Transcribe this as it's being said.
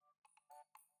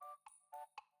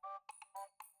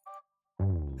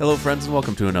Hello, friends, and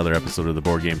welcome to another episode of the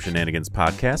Board Game Shenanigans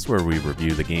podcast, where we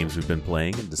review the games we've been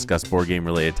playing and discuss board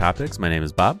game-related topics. My name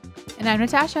is Bob. And I'm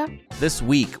Natasha. This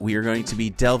week, we are going to be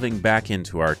delving back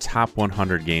into our top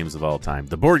 100 games of all time,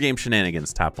 the Board Game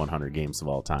Shenanigans top 100 games of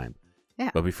all time. Yeah.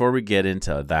 But before we get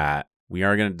into that, we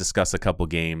are going to discuss a couple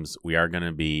games. We are going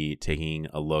to be taking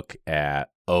a look at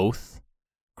Oath,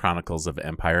 Chronicles of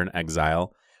Empire and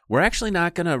Exile. We're actually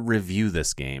not going to review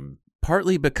this game,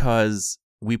 partly because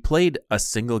we played a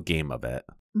single game of it,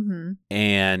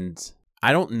 and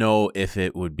I don't know if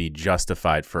it would be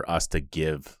justified for us to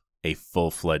give a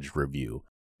full-fledged review.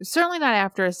 Certainly not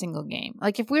after a single game.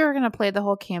 Like, if we were going to play the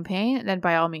whole campaign, then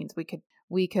by all means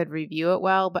we could review it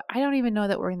well, but I don't even know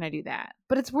that we're going to do that.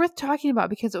 But it's worth talking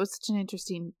about because it was such an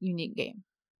interesting, unique game.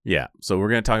 Yeah, so we're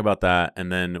going to talk about that,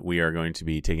 and then we are going to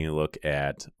be taking a look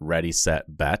at Ready,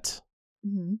 Set, Bet.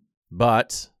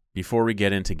 But before we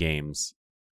get into games,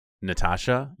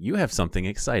 Natasha, you have something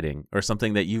exciting, or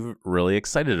something that you're really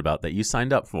excited about that you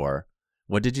signed up for.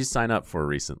 What did you sign up for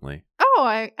recently? Oh,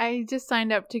 I just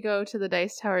signed up to go to the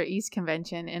Dice Tower East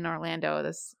convention in Orlando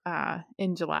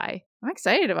in July. I'm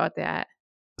excited about that.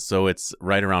 So it's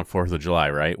right around 4th of July,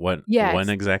 right? When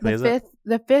exactly is it?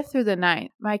 The 5th through the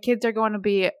 9th. My kids are going to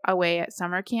be away at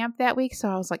summer camp that week, so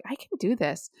I was like, I can do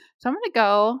this. So I'm going to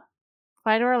go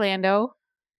fly to Orlando.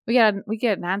 We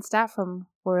get nonstop from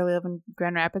where we live in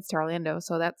Grand Rapids to Orlando,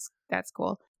 so that's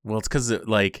cool. Well, it's because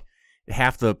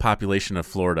half the population of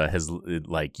Florida has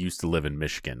used to live in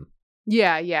Michigan.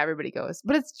 Yeah, everybody goes,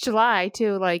 but it's July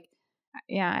too.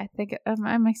 I think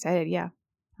I'm excited. Yeah,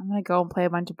 I'm gonna go and play a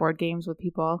bunch of board games with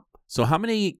people. So, how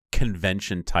many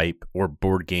convention type or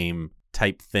board game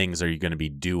type things are you going to be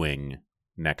doing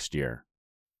next year?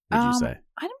 Would you say?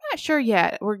 I'm not sure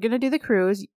yet. We're gonna do the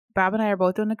cruise. Bob and I are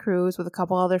both doing the cruise with a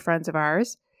couple other friends of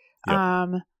ours. Yep.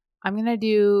 I'm going to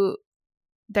do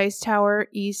Dice Tower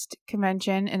East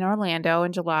Convention in Orlando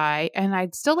in July, and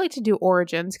I'd still like to do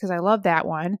Origins because I love that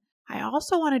one. I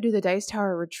also want to do the Dice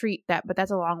Tower Retreat, but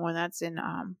that's a long one. That's in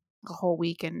a whole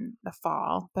week in the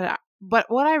fall. But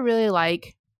what I really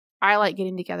like, I like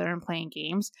getting together and playing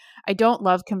games. I don't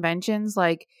love conventions.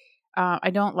 I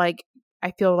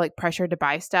feel like pressured to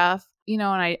buy stuff, and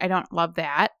I don't love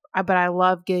that. But I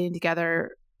love getting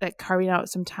together, carving out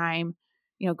some time.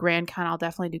 Grand Con, I'll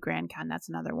definitely do Grand Con. That's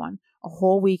another one. A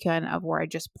whole weekend of where I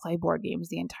just play board games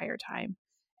the entire time.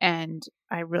 And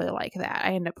I really like that.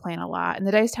 I end up playing a lot. And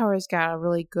the Dice Tower's got a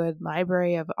really good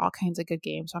library of all kinds of good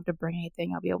games. So I don't have to bring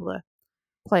anything. I'll be able to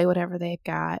play whatever they've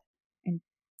got. And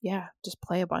yeah, just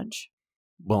play a bunch.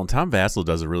 Well, and Tom Vassell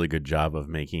does a really good job of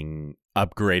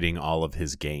upgrading all of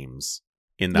his games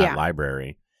in that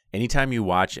library. Anytime you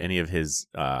watch any of his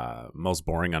most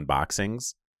boring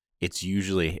unboxings, it's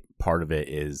usually part of it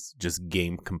is just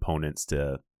game components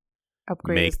to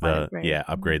upgrade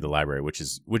the library, which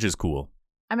is cool.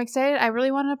 I'm excited. I really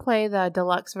want to play the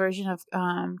deluxe version of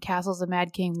Castles of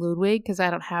Mad King Ludwig because I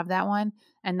don't have that one,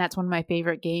 and that's one of my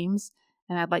favorite games.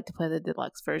 And I'd like to play the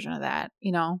deluxe version of that,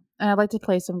 And I'd like to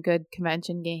play some good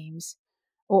convention games.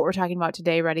 What we're talking about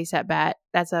today, Ready, Set, Bet.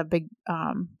 That's a big.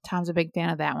 Tom's a big fan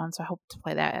of that one, so I hope to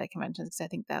play that at conventions because I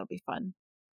think that'll be fun.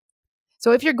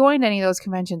 So if you're going to any of those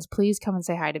conventions, please come and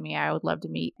say hi to me. I would love to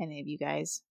meet any of you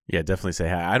guys. Yeah, definitely say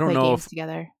hi. I don't know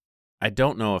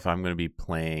if I'm going to be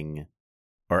playing,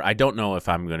 or I don't know if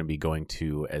I'm going to be going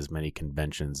to as many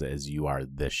conventions as you are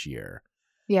this year.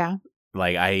 Yeah.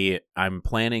 I'm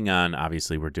planning on,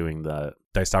 obviously, we're doing the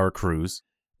Dice Tower Cruise,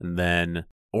 and then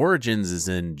Origins is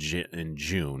in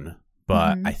June,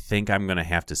 but I think I'm going to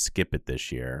have to skip it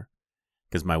this year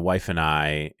because my wife and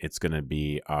I, it's going to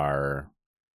be our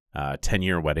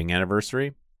 10-year wedding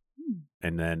anniversary.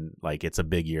 And then it's a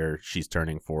big year. She's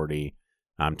turning 40.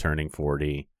 I'm turning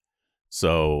 40.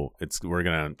 So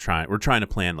we're trying to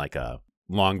plan a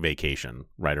long vacation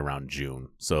right around June.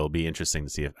 So it'll be interesting to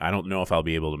see I don't know if I'll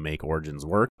be able to make Origins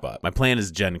work, but my plan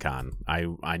is Gen Con.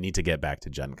 I need to get back to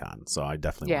Gen Con. So I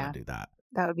definitely want to do that.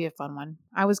 That would be a fun one.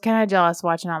 I was kind of jealous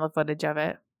watching all the footage of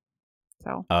it.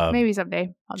 So maybe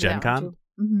someday I'll do Gen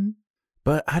Con?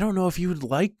 But I don't know if you would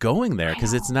like going there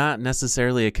because it's not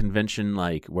necessarily a convention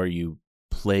where you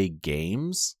play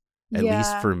games, at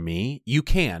least for me. You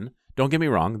can. Don't get me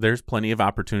wrong. There's plenty of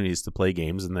opportunities to play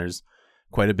games and there's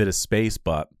quite a bit of space,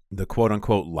 but the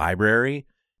quote-unquote library,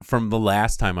 from the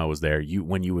last time I was there,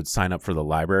 when you would sign up for the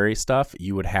library stuff,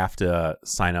 you would have to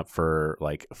sign up for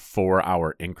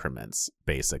 4-hour increments,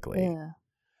 basically. Yeah.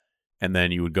 And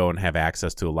then you would go and have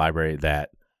access to a library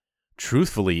that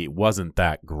truthfully wasn't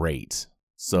that great.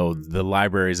 So the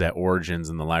libraries at Origins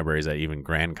and the libraries at even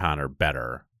Grand Con are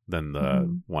better than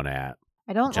the one at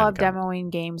I don't Gen love Con.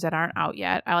 demoing games that aren't out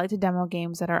yet. I like to demo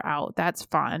games that are out. That's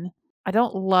fun. I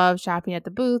don't love shopping at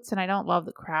the booths, and I don't love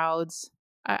the crowds.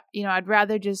 I'd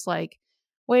rather just like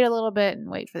wait a little bit and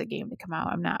wait for the game to come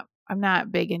out. I'm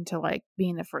not big into like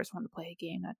being the first one to play a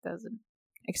game. That doesn't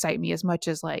excite me as much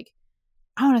as like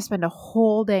I want to spend a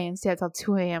whole day and stay up till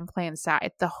 2 a.m. playing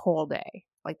side the whole day.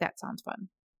 Like that sounds fun.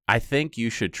 I think you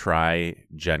should try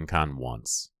Gen Con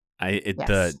once. Yes.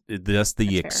 Just the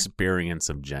That's experience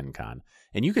of Gen Con.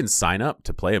 And you can sign up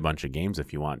to play a bunch of games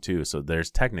if you want to. So there's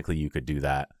technically you could do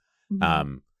that.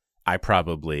 Mm-hmm. I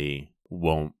probably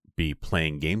won't be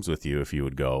playing games with you if you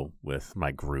would go with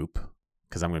my group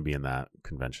because I'm going to be in that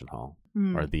convention hall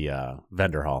or the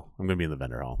vendor hall. I'm going to be in the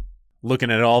vendor hall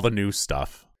looking at all the new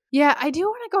stuff. Yeah, I do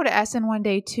want to go to Essen one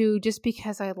day too, just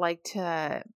because I'd like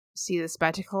to see the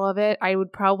spectacle of it. I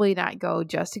would probably not go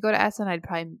just to go to Essen. I'd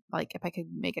probably like if I could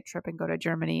make a trip and go to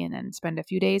Germany and then spend a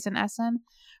few days in Essen.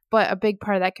 But a big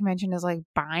part of that convention is like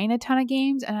buying a ton of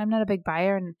games, and I'm not a big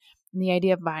buyer, and the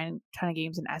idea of buying a ton of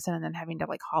games in Essen and then having to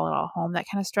like haul it all home, that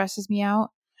kind of stresses me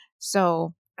out.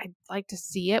 So I'd like to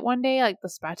see it one day, like the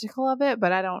spectacle of it,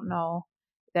 but I don't know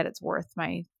that it's worth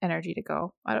my energy to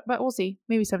go. But we'll see.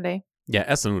 Maybe someday. Yeah,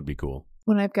 Essen would be cool.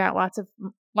 When I've got lots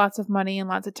of money and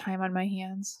lots of time on my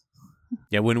hands.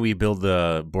 Yeah, when we build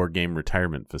the board game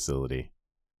retirement facility.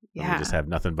 Yeah. We just have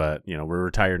nothing but, we're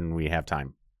retired and we have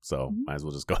time. So might as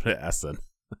well just go to Essen.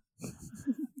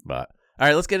 But all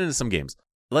right, let's get into some games.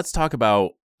 Let's talk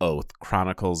about Oath,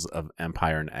 Chronicles of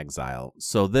Empire and Exile.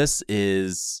 So this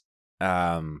is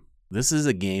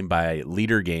a game by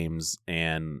Leader Games,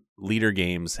 and Leader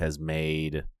Games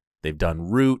they've done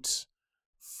Root,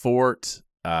 Fort,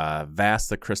 Vast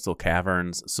the Crystal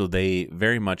Caverns. So they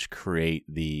very much create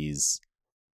these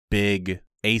big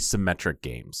asymmetric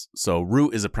games. So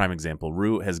Root is a prime example.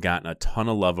 Root has gotten a ton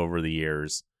of love over the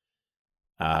years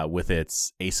with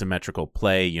its asymmetrical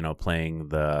play, playing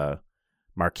the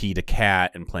Marquis de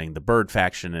Cat and playing the Bird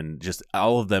faction, and just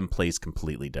all of them plays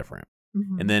completely different.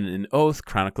 Mm-hmm. And then in Oath,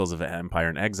 Chronicles of Empire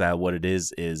and Exile, what it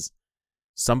is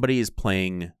somebody is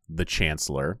playing the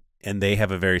Chancellor, and they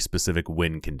have a very specific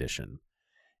win condition.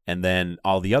 And then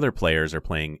all the other players are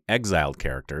playing exiled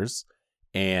characters,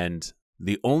 and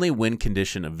the only win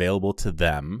condition available to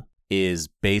them is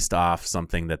based off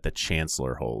something that the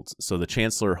Chancellor holds. So the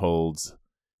Chancellor holds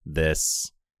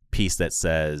this piece that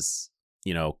says,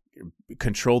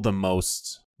 control the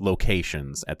most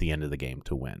locations at the end of the game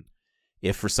to win.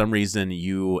 If for some reason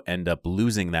you end up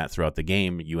losing that throughout the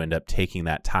game, you end up taking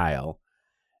that tile,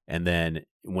 and then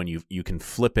when you can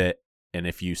flip it, and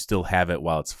if you still have it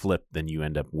while it's flipped, then you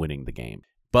end up winning the game.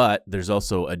 But there's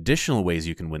also additional ways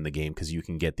you can win the game, because you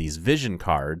can get these vision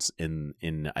cards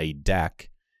in a deck,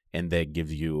 and they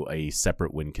give you a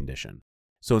separate win condition.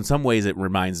 So in some ways, it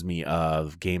reminds me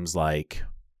of games like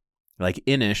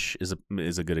Inish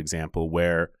is a good example,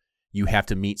 where you have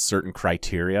to meet certain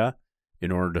criteria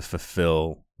in order to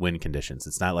fulfill win conditions.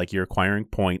 It's not like you're acquiring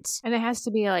points. And it has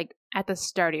to be like at the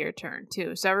start of your turn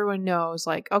too. So everyone knows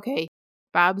like, okay,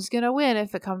 Bob's going to win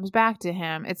if it comes back to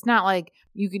him. It's not like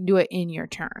you can do it in your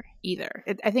turn either.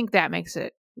 I think that makes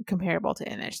it comparable to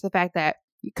Inish. The fact that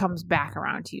it comes back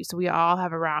around to you. So we all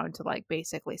have a round to like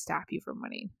basically stop you from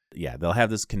winning. Yeah, they'll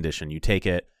have this condition. You take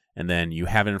it, and then you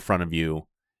have it in front of you.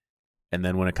 And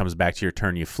then when it comes back to your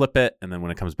turn, you flip it. And then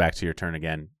when it comes back to your turn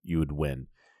again, you would win.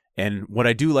 And what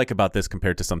I do like about this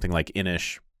compared to something like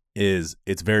Inish is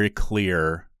it's very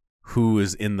clear who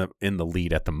is in the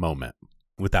lead at the moment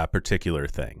with that particular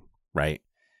thing, right?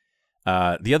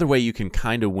 The other way you can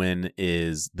kind of win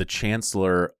is the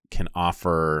Chancellor can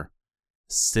offer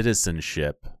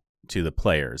citizenship to the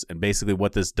players. And basically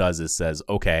what this does is says,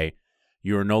 okay,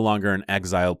 you are no longer an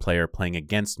exiled player playing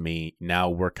against me. Now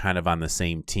we're kind of on the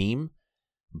same team.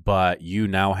 But you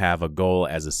now have a goal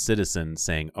as a citizen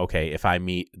saying, okay, if I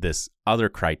meet this other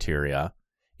criteria,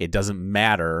 it doesn't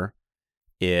matter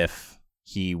if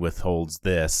he withholds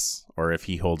this or if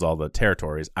he holds all the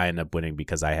territories. I end up winning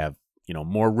because I have,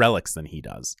 more relics than he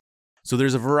does. So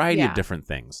there's a variety of different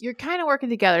things. You're kind of working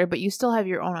together, but you still have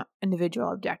your own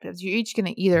individual objectives. You're each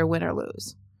going to either win or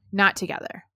lose, not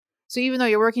together. So even though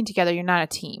you're working together, you're not a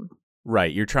team.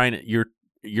 Right.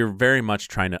 You're very much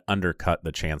trying to undercut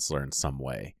the Chancellor in some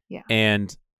way. Yeah.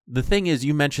 And the thing is,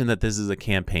 you mentioned that this is a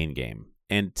campaign game.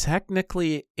 And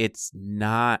technically, it's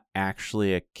not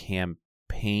actually a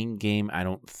campaign game, I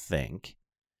don't think.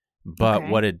 But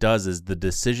what it does is the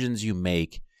decisions you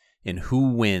make and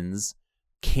who wins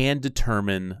can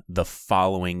determine the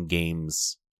following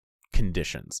game's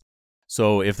conditions.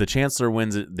 So if the Chancellor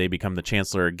wins it, they become the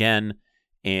Chancellor again.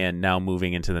 And now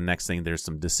moving into the next thing, there's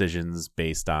some decisions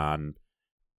based on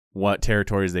what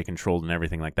territories they controlled and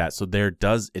everything like that. So it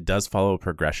does follow a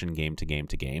progression game to game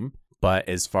to game. But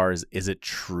as far as, is it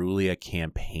truly a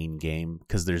campaign game?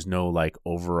 Because there's no like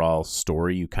overall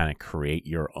story. You kind of create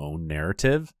your own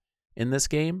narrative in this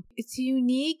game. It's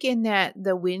unique in that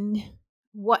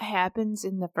what happens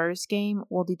in the first game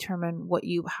will determine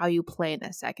how you play in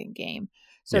the second game.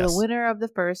 So Yes. The winner of the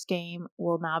first game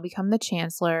will now become the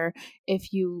chancellor.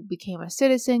 If you became a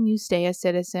citizen, you stay a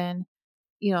citizen.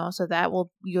 So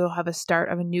you'll have a start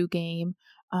of a new game.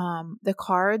 The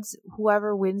cards,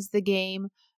 whoever wins the game,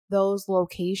 those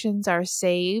locations are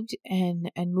saved and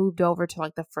moved over to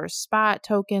like the first spot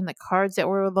token. The cards that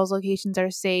were with those locations are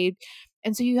saved.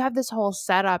 And so you have this whole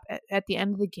setup at the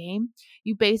end of the game.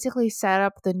 You basically set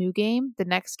up the new game, the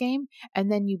next game,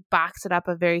 and then you box it up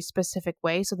a very specific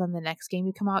way. So then the next game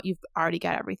you come out, you've already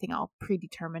got everything all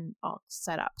predetermined, all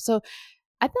set up. So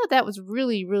I thought that was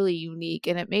really, really unique,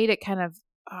 and it made it kind of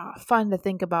fun to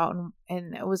think about.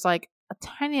 And it was like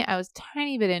I was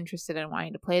tiny bit interested in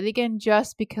wanting to play it again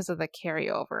just because of the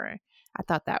carryover. I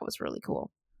thought that was really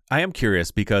cool. I am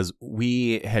curious because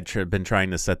we had been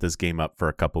trying to set this game up for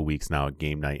a couple weeks now at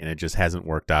game night, and it just hasn't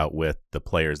worked out with the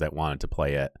players that wanted to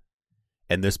play it.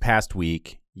 And this past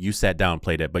week, you sat down and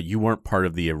played it, but you weren't part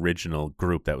of the original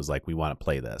group that was like, we want to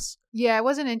play this. Yeah, I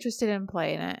wasn't interested in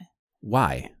playing it.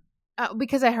 Why?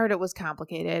 Because I heard it was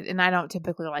complicated, and I don't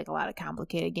typically like a lot of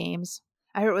complicated games.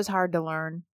 I heard it was hard to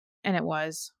learn, and it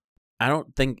was. I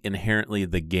don't think inherently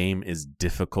the game is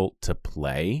difficult to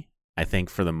play. I think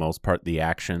for the most part, the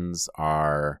actions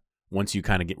are, once you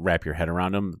kind of wrap your head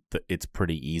around them, it's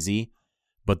pretty easy.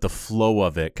 But the flow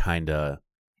of it kind of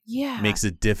makes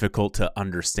it difficult to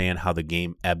understand how the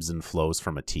game ebbs and flows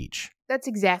from a teach. That's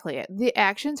exactly it. The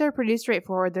actions are pretty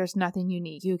straightforward. There's nothing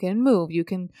unique. You can move. You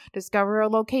can discover a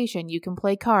location. You can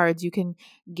play cards. You can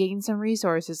gain some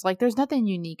resources. Like, there's nothing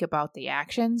unique about the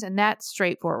actions, and that's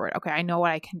straightforward. Okay, I know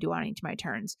what I can do on each of my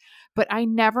turns, but I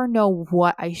never know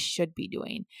what I should be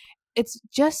doing. It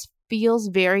just feels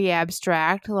very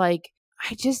abstract. Like,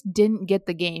 I just didn't get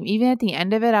the game. Even at the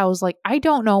end of it, I was like, I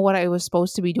don't know what I was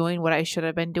supposed to be doing, what I should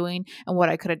have been doing, and what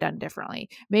I could have done differently.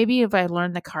 Maybe if I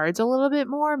learned the cards a little bit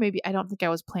more, maybe I don't think I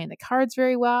was playing the cards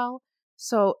very well.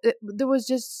 So it was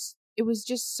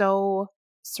just so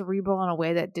cerebral in a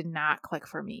way that did not click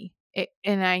for me.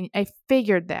 And I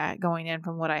figured that going in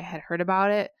from what I had heard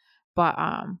about it, but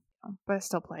I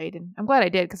still played, and I'm glad I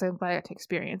did because I'm glad I got to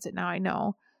experience it. Now I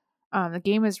know. The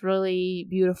game is really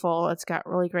beautiful. It's got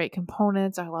really great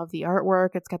components. I love the artwork.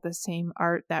 It's got the same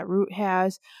art that Root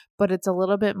has, but it's a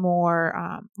little bit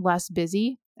more less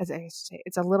busy. As I say,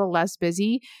 it's a little less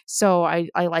busy, so I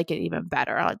like it even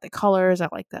better. I like the colors. I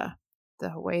like the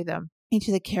way each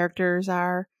of the characters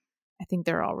are. I think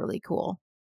they're all really cool,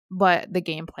 but the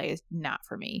gameplay is not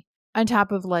for me. On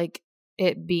top of like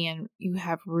it being, you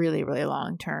have really, really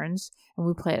long turns, and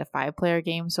we played a 5-player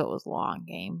game, so it was a long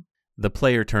game. The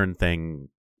player turn thing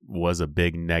was a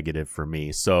big negative for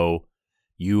me. So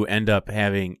you end up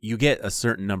you get a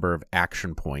certain number of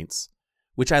action points,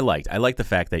 which I liked. I like the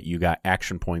fact that you got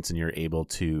action points and you're able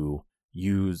to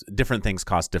use different things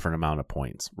cost different amount of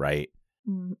points, right?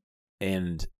 Mm.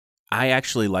 And I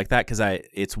actually like that because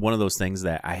it's one of those things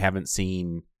that I haven't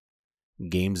seen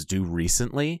games do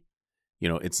recently. You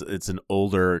know, it's an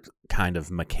older kind of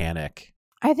mechanic.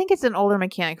 I think it's an older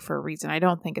mechanic for a reason. I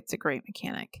don't think it's a great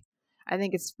mechanic. I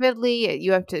think it's fiddly.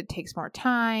 It takes more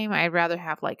time. I'd rather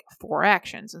have like 4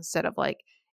 actions instead of like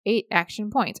 8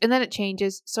 action points. And then it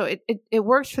changes. So it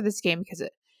works for this game because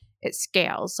it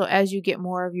scales. So as you get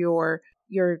more of your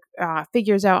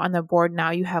figures out on the board,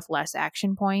 now you have less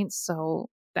action points. So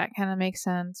that kind of makes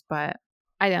sense, but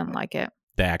I didn't like it.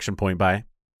 The action point buy?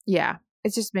 Yeah.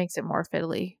 It just makes it more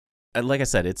fiddly. And like I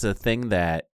said, it's a thing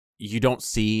that you don't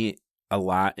see a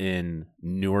lot in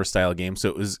newer style games,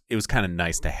 so it was kind of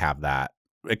nice to have that,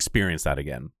 experience that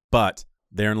again. But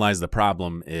therein lies the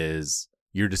problem: is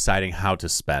you're deciding how to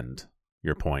spend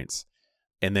your points,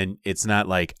 and then it's not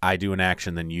like I do an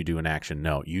action, then you do an action.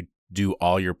 No, you do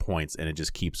all your points, and it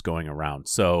just keeps going around.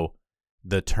 So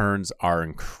the turns are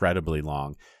incredibly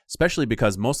long, especially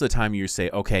because most of the time you say,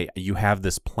 okay, you have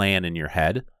this plan in your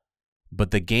head,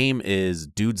 but the game is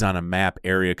dudes on a map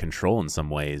area control in some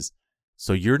ways.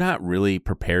 So you're not really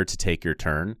prepared to take your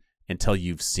turn until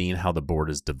you've seen how the board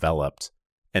is developed,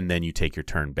 and then you take your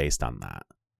turn based on that.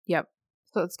 Yep.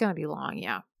 So it's going to be long,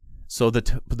 yeah. So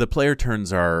the player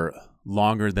turns are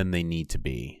longer than they need to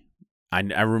be. I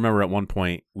remember at one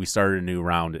point we started a new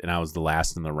round, and I was the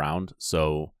last in the round.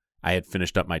 So I had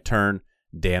finished up my turn.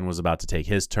 Dan was about to take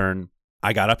his turn.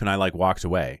 I got up and I walked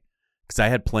away because I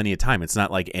had plenty of time. It's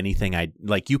not like anything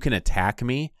you can attack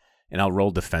me, and I'll roll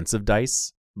defensive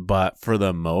dice. But for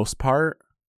the most part,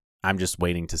 I'm just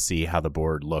waiting to see how the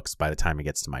board looks by the time it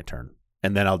gets to my turn.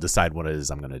 And then I'll decide what it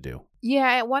is I'm going to do. Yeah,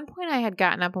 at one point I had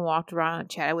gotten up and walked around and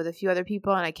chatted with a few other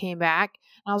people, and I came back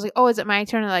and I was like, "Oh, is it my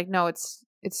turn?" And like, no, it's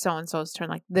so-and-so's turn,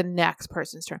 like the next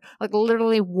person's turn. Like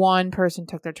literally one person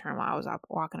took their turn while I was up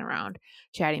walking around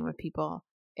chatting with people,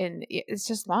 and it's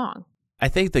just long. I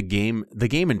think the game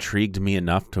intrigued me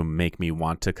enough to make me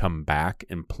want to come back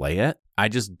and play it. I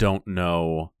just don't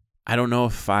know. I don't know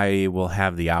if I will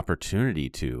have the opportunity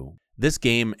to. This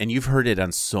game, and you've heard it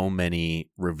on so many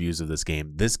reviews of this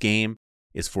game,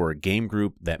 is for a game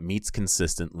group that meets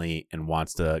consistently and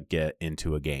wants to get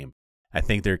into a game. I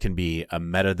think there can be a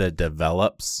meta that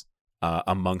develops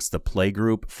amongst the play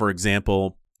group. For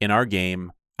example, in our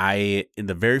game, in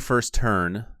the very first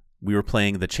turn, we were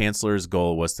playing the Chancellor's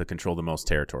goal was to control the most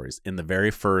territories. In the very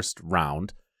first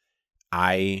round,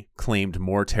 I claimed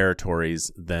more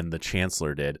territories than the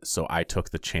Chancellor did, so I took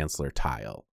the Chancellor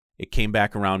tile. It came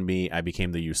back around me. I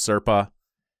became the Usurper,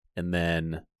 and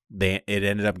then it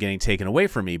ended up getting taken away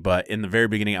from me. But in the very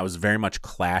beginning, I was very much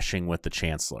clashing with the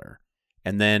Chancellor.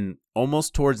 And then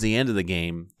almost towards the end of the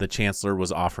game, the Chancellor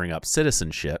was offering up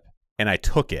citizenship, and I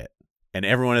took it. And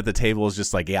everyone at the table was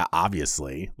just like, yeah,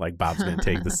 obviously, like Bob's going to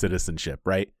take the citizenship,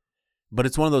 right? But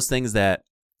it's one of those things that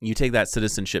you take that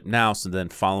citizenship now, so then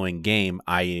following game,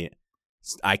 I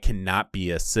cannot be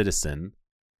a citizen.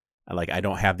 I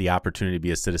don't have the opportunity to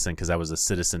be a citizen because I was a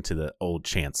citizen to the old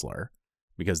Chancellor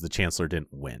because the Chancellor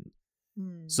didn't win.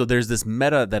 So there's this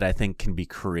meta that I think can be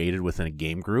created within a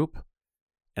game group.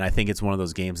 And I think it's one of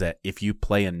those games that if you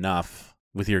play enough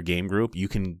with your game group, you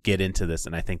can get into this.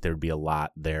 And I think there would be a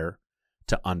lot there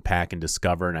to unpack and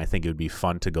discover. And I think it would be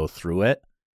fun to go through it.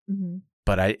 Mm-hmm.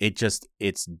 But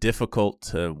it's difficult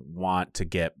to want to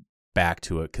get back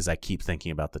to it because I keep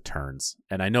thinking about the turns.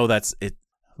 And I know that's it.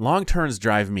 Long turns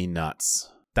drive me nuts.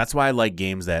 That's why I like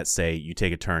games that say you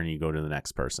take a turn and you go to the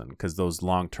next person, because those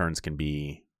long turns can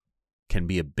be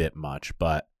a bit much.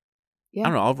 But yeah. I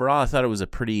don't know. Overall, I thought it was a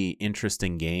pretty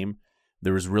interesting game.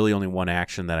 There was really only one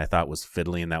action that I thought was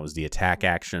fiddly, and that was the attack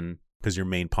action, because your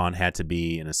main pawn had to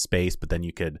be in a space, but then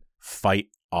you could fight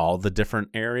all the different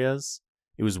areas.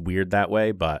 It was weird that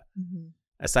way, but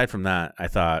aside from that, I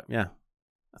thought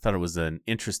it was an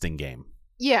interesting game.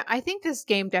 Yeah, I think this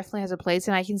game definitely has a place,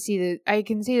 and I can see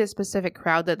the specific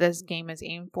crowd that this game is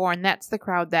aimed for, and that's the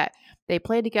crowd that they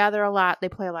play together a lot. They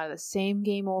play a lot of the same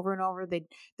game over and over.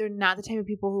 They're not the type of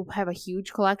people who have a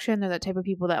huge collection. They're the type of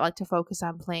people that like to focus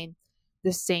on playing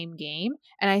the same game,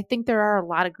 and I think there are a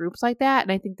lot of groups like that,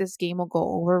 and I think this game will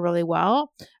go over really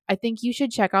well. I think you should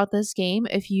check out this game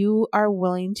if you are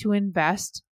willing to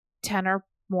invest 10 or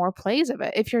more plays of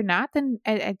it. If you're not, then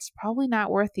it's probably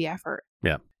not worth the effort.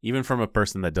 Yeah. Even from a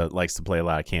person that likes to play a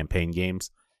lot of campaign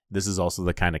games, this is also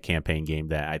the kind of campaign game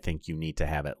that I think you need to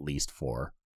have at least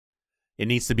 4. It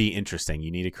needs to be interesting.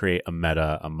 You need to create a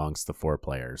meta amongst the 4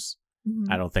 players.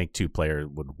 Mm-hmm. I don't think 2-player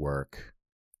would work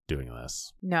doing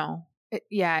this. No.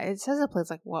 It says it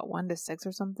plays 1 to 6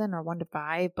 or something, or 1 to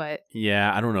 5, but...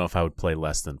 Yeah, I don't know if I would play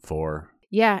less than 4.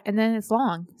 Yeah, and then it's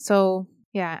long. So,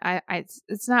 yeah,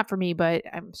 it's not for me, but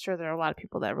I'm sure there are a lot of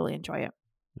people that really enjoy it.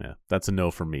 Yeah, that's a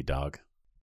no for me, dog.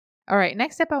 All right,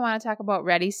 next up I want to talk about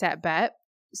Ready, Set, Bet.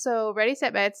 So Ready,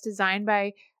 Set, Bet's designed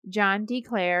by John D.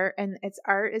 Clare, and its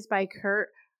art is by Kurt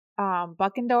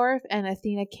Buckendorf and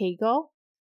Athena Kagel.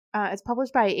 It's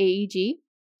published by AEG.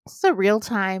 This is a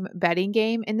real-time betting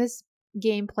game. In this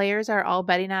game, players are all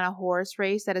betting on a horse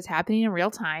race that is happening in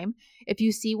real time. If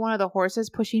you see one of the horses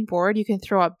pushing forward, you can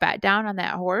throw a bet down on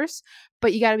that horse,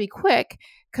 but you got to be quick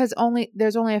because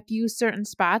there's only a few certain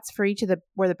spots for each of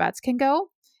where the bets can go.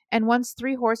 And once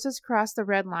 3 horses cross the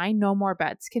red line, no more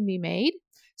bets can be made.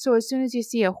 So as soon as you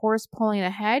see a horse pulling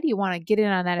ahead, you want to get in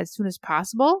on that as soon as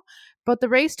possible. But the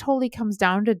race totally comes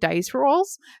down to dice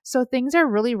rolls. So things are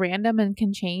really random and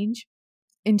can change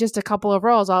in just a couple of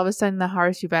rolls. All of a sudden, the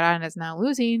horse you bet on is now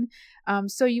losing.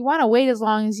 So you want to wait as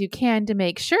long as you can to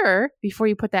make sure before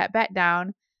you put that bet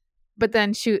down. But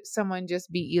then shoot, someone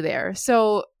just beat you there.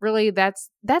 So really, that's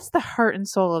the heart and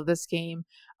soul of this game.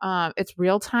 It's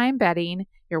real-time betting.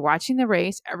 You're watching the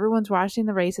race. Everyone's watching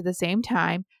the race at the same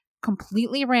time.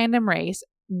 Completely random race.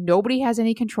 Nobody has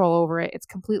any control over it. It's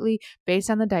completely based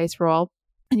on the dice roll.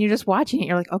 And you're just watching it.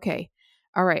 You're like, okay,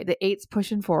 all right, the 8's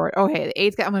pushing forward. Okay, the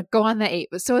 8's I'm going to go on the 8.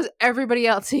 But so is everybody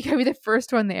else. So you got to be the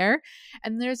first one there.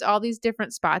 And there's all these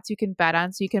different spots you can bet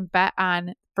on. So you can bet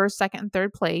on first, second, and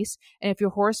third place. And if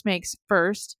your horse makes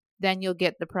first, then you'll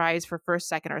get the prize for first,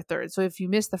 second, or third. So if you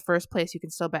miss the first place, you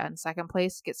can still bet on second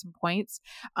place, get some points.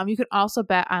 You can also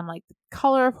bet on like the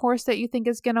color of horse that you think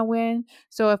is going to win.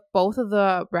 So if both of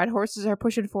the red horses are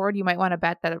pushing forward, you might want to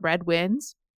bet that a red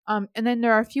wins. And then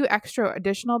there are a few extra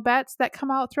additional bets that come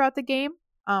out throughout the game.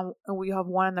 We have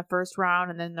one in the first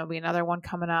round, and then there'll be another one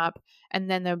coming up. And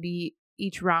then there'll be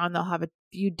each round, they'll have a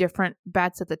few different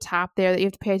bets at the top there that you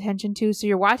have to pay attention to. So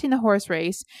you're watching the horse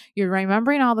race, you're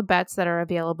remembering all the bets that are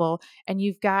available, and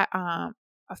you've got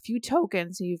a few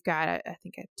tokens. So you've got, I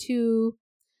think, a two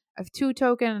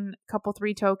token, a couple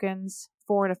 3 tokens,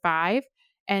 4 and a 5.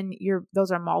 And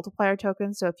those are multiplier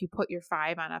tokens. So if you put your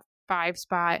 5 on a 5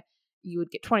 spot, you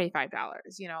would get $25.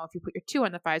 You know, if you put your 2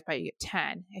 on the 5 spot, you get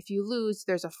 10. If you lose,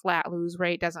 there's a flat lose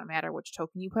rate. Doesn't matter which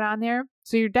token you put on there.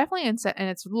 So you're definitely and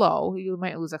it's low. You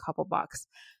might lose a couple bucks.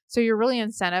 So you're really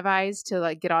incentivized to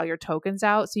like get all your tokens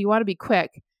out. So you want to be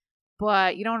quick,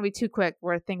 but you don't want to be too quick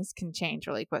where things can change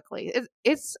really quickly.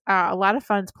 It's a lot of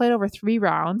fun. It's played over 3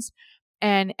 rounds.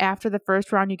 And after the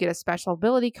first round, you get a special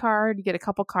ability card. You get a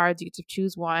couple cards. You get to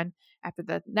choose one. After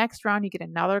the next round, you get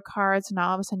another card. So now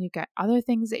all of a sudden you've got other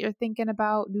things that you're thinking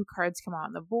about. New cards come out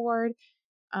on the board.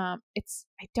 I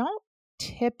don't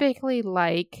typically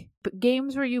like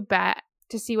games where you bet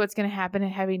to see what's going to happen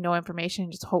and having no information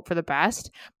and just hope for the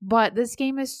best. But this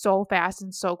game is so fast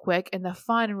and so quick. And the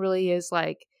fun really is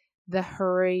like the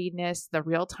hurriness, the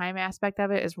real-time aspect of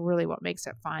it is really what makes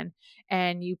it fun.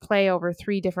 And you play over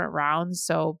 3 different rounds.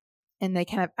 And they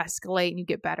kind of escalate and you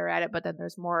get better at it, but then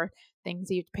there's more things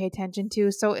that you have to pay attention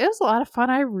to. So it was a lot of fun.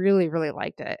 I really, really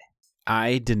liked it.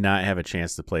 I did not have a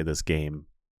chance to play this game.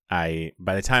 By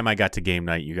the time I got to game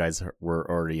night, you guys were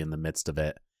already in the midst of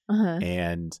it. Uh-huh.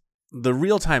 And the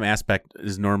real-time aspect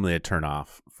is normally a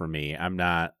turnoff for me. I'm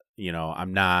not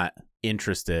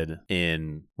interested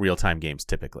in real-time games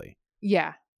typically.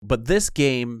 Yeah. But this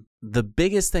game, the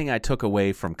biggest thing I took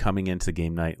away from coming into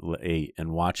game night 8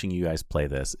 and watching you guys play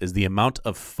this is the amount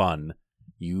of fun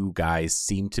you guys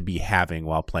seem to be having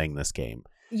while playing this game.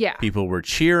 Yeah. People were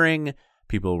cheering.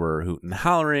 People were hooting and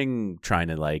hollering, trying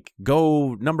to like,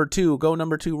 go number 2,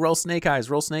 roll snake eyes.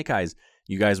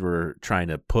 You guys were trying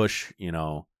to push,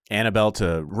 Annabelle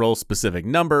to roll specific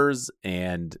numbers.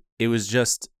 And it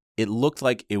looked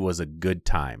like it was a good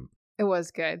time. It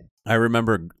was good. I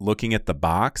remember looking at the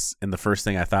box, and the first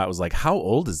thing I thought was like, how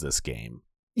old is this game?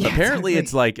 Yeah, apparently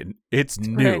it's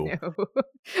new.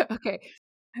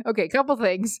 Okay, couple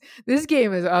things. This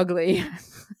game is ugly.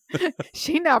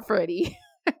 She not pretty.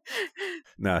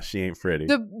 No, she ain't pretty.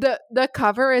 The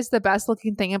cover is the best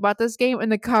looking thing about this game,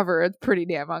 and the cover is pretty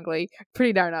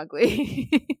darn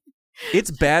ugly.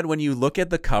 It's bad when you look at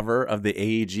the cover of the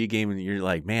AEG game and you're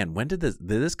like, man, when did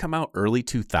this come out? Early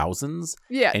 2000s?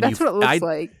 Yeah, and that's what it looks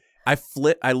like.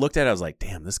 I looked at it, I was like,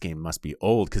 damn, this game must be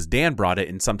old, because Dan brought it,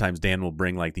 and sometimes Dan will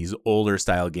bring like these older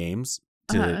style games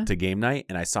to game night,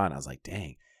 and I saw it and I was like,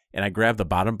 dang. And I grabbed the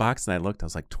bottom box and I looked, I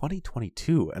was like,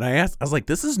 2022. And I was like,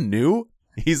 this is new?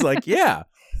 He's like, yeah.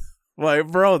 I'm like,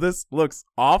 bro, this looks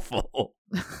awful.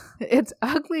 It's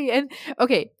ugly. And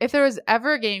okay, if there was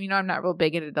ever a game, I'm not real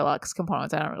big into deluxe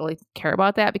components. I don't really care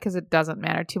about that because it doesn't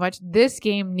matter too much. This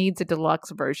game needs a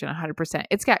deluxe version 100%.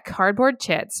 It's got cardboard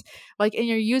chits, and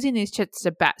you're using these chits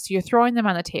to bet. So you're throwing them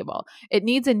on the table. It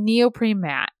needs a neoprene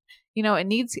mat. It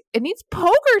needs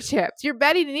poker chips. You're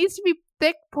betting it needs to be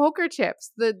thick poker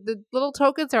chips. The little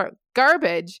tokens are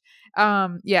garbage.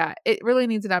 It really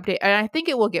needs an update, and I think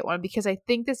it will get one because I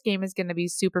think this game is going to be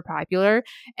super popular,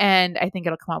 and I think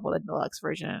it'll come up with a deluxe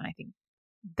version, and I think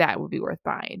that would be worth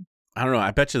buying. I don't know.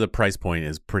 I bet you the price point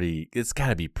is it's got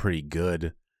to be pretty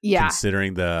good. Yeah.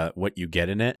 Considering what you get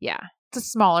in it. Yeah. It's a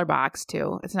smaller box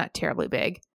too. It's not terribly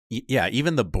big. Yeah.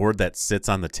 Even the board that sits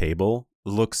on the table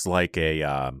looks like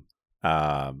a,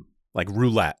 like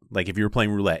roulette. Like if you were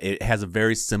playing roulette, it has a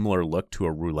very similar look to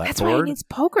a roulette That's board. That's why it needs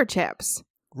poker chips.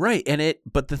 Right.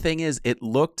 But the thing is, it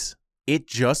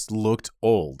just looked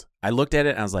old. I looked at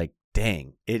it and I was like,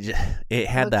 dang, it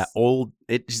had that old,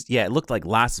 it looked like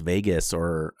Las Vegas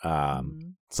or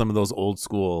some of those old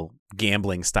school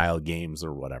gambling style games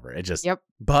or whatever. Yep.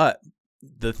 But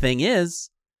the thing is,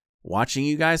 watching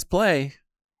you guys play,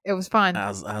 it was fun. I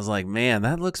was like, man,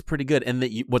 that looks pretty good. And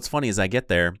what's funny is I get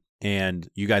there and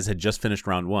you guys had just finished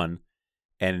round 1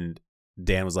 and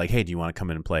Dan was like, hey, do you want to come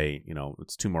in and play?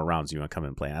 It's 2 more rounds. You want to come in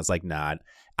and play? And I was like, nah,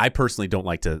 I personally don't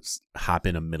like to hop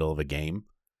in the middle of a game,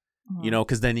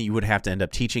 because then you would have to end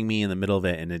up teaching me in the middle of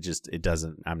it. And it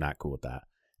doesn't, I'm not cool with that.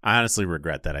 I honestly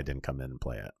regret that I didn't come in and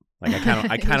play it. Like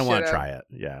I kind of want to try it.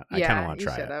 Yeah. I kind of want to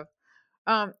try it.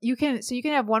 You can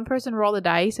have one person roll the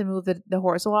dice and move the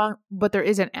horse along, but there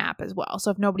is an app as well.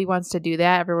 So if nobody wants to do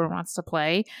that, everyone wants to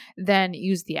play, then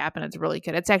use the app and it's really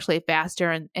good. It's actually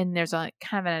faster and there's a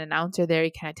kind of an announcer there.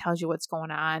 He kind of tells you what's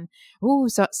going on. Ooh,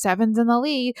 so 7's in the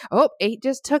lead. Oh, 8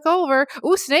 just took over.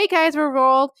 Ooh, snake eyes were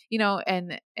rolled,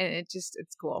 and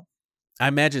it's cool. I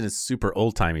imagine it's super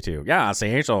old timey too. Yeah,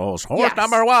 see, so horse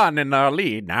number 1 in the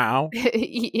lead now.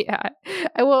 Yeah,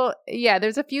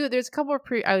 there's a couple of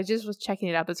I was checking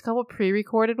it out. There's a couple of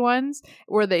pre-recorded ones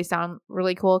where they sound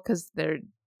really cool because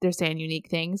they're saying unique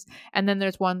things, and then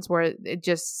there's ones where it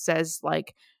just says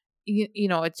like,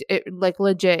 it like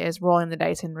legit is rolling the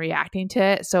dice and reacting to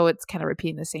it, so it's kind of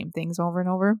repeating the same things over and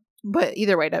over. But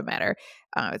either way, it doesn't matter.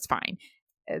 It's fine.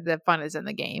 The fun is in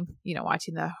the game.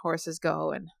 Watching the horses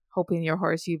go and hoping your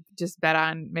horse you just bet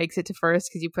on makes it to first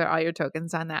because you put all your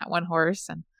tokens on that one horse,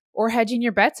 or hedging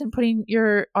your bets and putting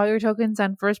all your tokens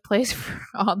on first place for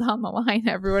all down the line,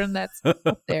 everyone that's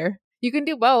up there. You can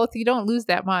do both. You don't lose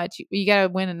that much. You got to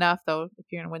win enough though if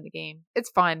you're going to win the game. It's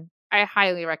fun. I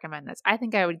highly recommend this. I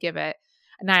think I would give it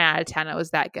a 9 out of 10. It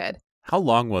was that good. How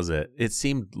long was it? It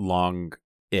seemed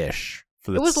long-ish.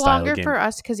 It was longer for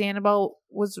us because Annabelle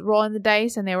was rolling the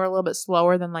dice and they were a little bit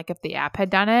slower than like if the app had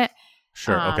done it.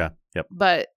 Sure. Okay. Yep.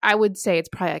 But I would say it's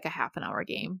probably like a half an hour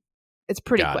game. It's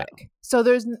pretty quick.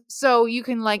 So you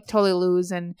can like totally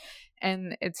lose and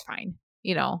it's fine.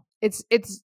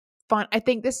 It's fun. I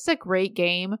think this is a great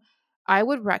game. I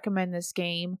would recommend this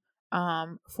game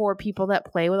for people that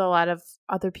play with a lot of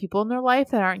other people in their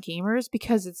life that aren't gamers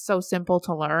because it's so simple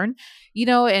to learn,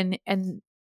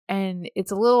 and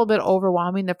it's a little bit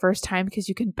overwhelming the first time because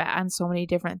you can bet on so many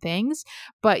different things,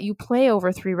 but you play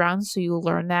over 3 rounds. So you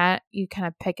learn that, you kind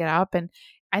of pick it up. And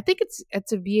I think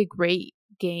it's a great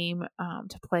game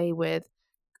to play with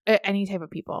any type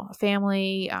of people,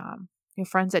 family, your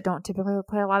friends that don't typically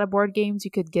play a lot of board games.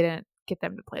 You could get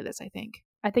them to play this. I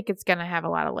think it's going to have a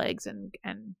lot of legs and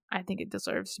I think it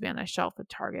deserves to be on the shelf at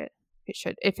Target. It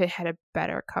should, if it had a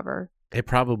better cover. It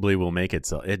probably will make it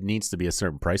so. It needs to be a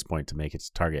certain price point to make it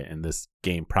to Target, and this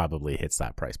game probably hits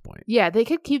that price point. Yeah, they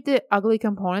could keep the ugly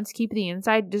components, keep the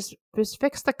inside, just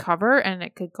fix the cover, and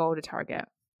it could go to Target.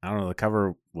 I don't know. The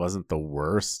cover wasn't the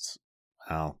worst.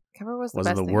 Well, cover was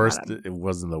wasn't the worst. It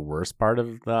wasn't the worst part of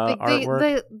the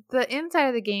artwork. The inside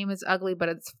of the game is ugly, but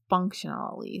it's functional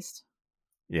at least.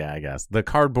 Yeah, I guess the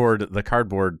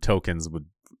cardboard tokens would.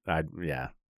 That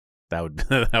would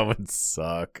that would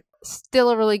suck. Still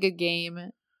a really good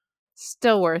game.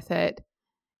 Still worth it.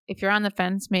 If you're on the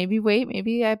fence, maybe wait.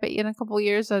 Maybe I bet you in a couple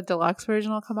years a deluxe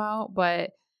version will come out. But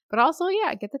also,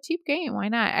 yeah, get the cheap game. Why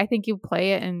not? I think you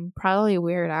play it and probably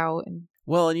wear it out. And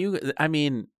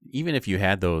even if you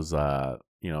had those,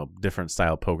 different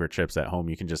style poker chips at home,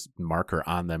 you can just marker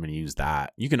on them and use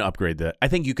that. You can upgrade I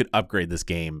think you could upgrade this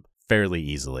game fairly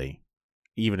easily,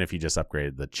 even if you just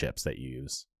upgraded the chips that you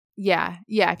use. Yeah.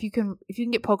 If you can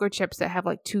get poker chips that have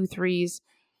like 2 3s,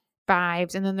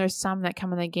 5s, and then there's some that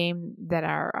come in the game that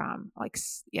are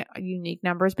unique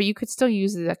numbers, but you could still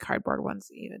use the cardboard ones.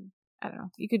 Even I don't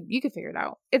know. You could figure it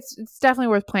out. It's definitely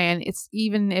worth playing. It's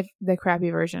even if the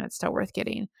crappy version, it's still worth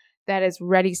getting. That is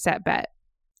ready, set, bet.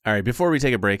 All right. Before we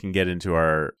take a break and get into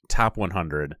our top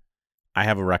 100, I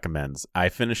have a recommends. I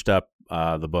finished up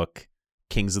the book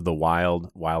Kings of the Wild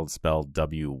spelled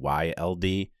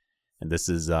WYLD. And this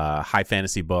is a high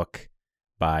fantasy book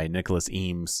by Nicholas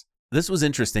Eames. This was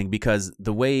interesting because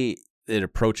the way it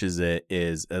approaches it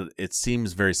is, it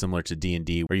seems very similar to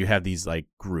D&D, where you have these like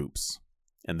groups,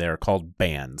 and they're called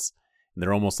bands. And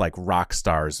they're almost like rock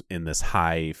stars in this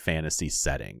high fantasy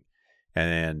setting.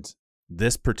 And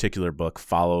this particular book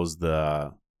follows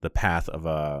the path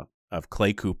of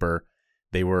Clay Cooper.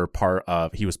 He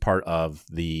was part of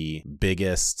the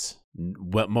biggest,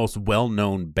 most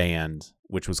well-known band,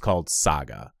 which was called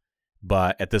Saga.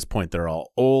 But at this point, they're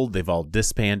all old. They've all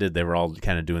disbanded. They were all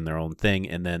kind of doing their own thing.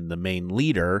 And then the main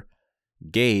leader,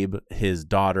 Gabe, his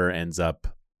daughter ends up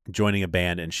joining a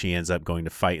band, and she ends up going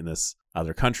to fight in this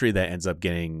other country that ends up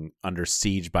getting under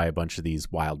siege by a bunch of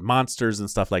these wild monsters and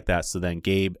stuff like that. So then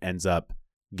Gabe ends up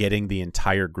getting the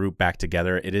entire group back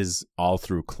together. It is all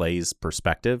through Clay's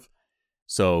perspective.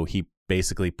 So he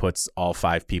basically puts all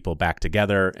 5 people back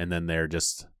together, and then they're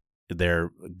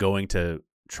going to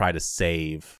try to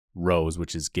save Rose,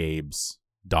 which is Gabe's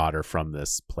daughter, from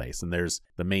this place. And there's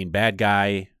the main bad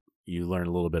guy. You learn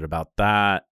a little bit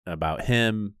about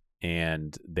him,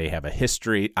 and they have a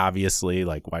history, obviously,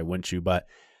 like why wouldn't you? But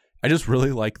I just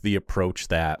really like the approach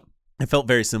that it felt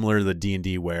very similar to the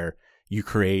D&D, where you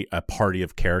create a party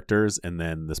of characters, and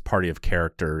then this party of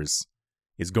characters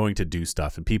is going to do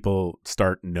stuff, and people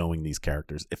start knowing these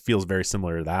characters. It feels very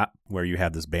similar to that, where you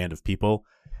have this band of people.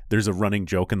 There's a running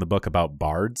joke in the book about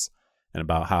bards and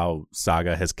about how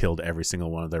Saga has killed every single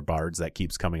one of their bards. That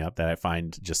keeps coming up, that I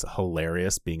find just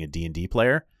hilarious being a D&D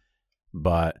player.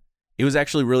 But it was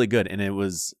actually really good, and it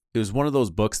was one of those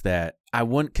books that I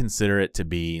wouldn't consider it to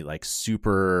be like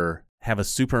have a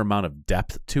super amount of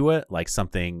depth to it, like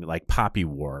something like Poppy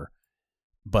War.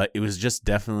 But it was just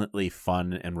definitely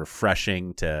fun and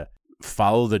refreshing to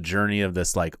follow the journey of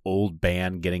this like old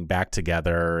band getting back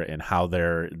together and how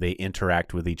they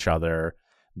interact with each other.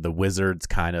 The wizards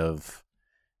kind of,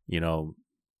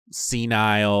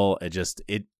 senile.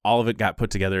 All of it got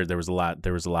put together. There was a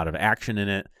lot of action in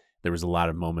it. There was a lot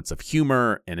of moments of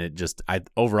humor, and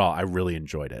overall I really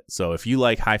enjoyed it. So if you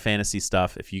like high fantasy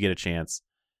stuff, if you get a chance,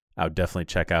 I would definitely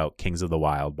check out Kings of the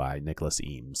Wild by Nicholas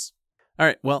Eames. All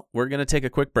right, well, we're going to take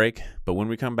a quick break, but when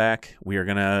we come back, we are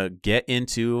going to get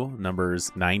into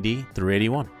numbers 90 through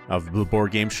 81 of the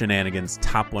Board Game Shenanigans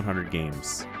top 100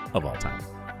 games of all time.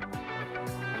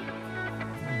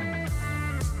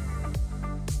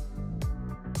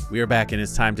 We are back, and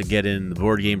it's time to get in the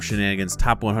Board Game Shenanigans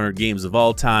top 100 games of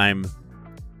all time,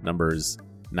 numbers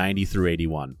 90 through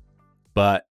 81.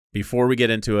 But before we get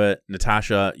into it,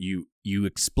 Natasha, you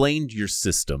explained your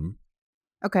system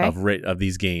of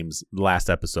these games last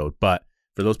episode, but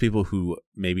for those people who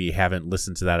maybe haven't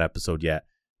listened to that episode yet,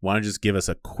 want to just give us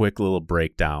a quick little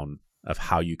breakdown of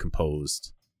how you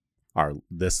composed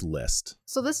this list.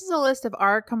 So this is a list of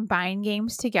our combined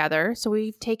games together. So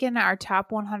we've taken our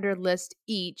top 100 list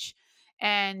each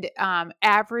and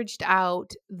averaged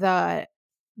out the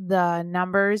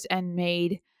numbers and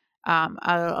made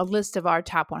a list of our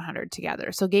top 100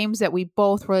 together. So games that we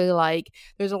both really like.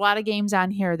 There's a lot of games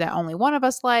on here that only one of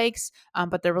us likes,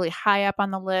 but they're really high up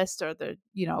on the list, or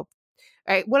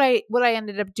what I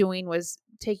ended up doing was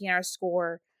taking our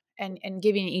score and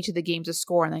giving each of the games a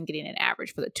score and then getting an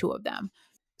average for the two of them.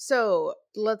 So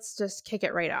let's just kick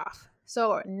it right off.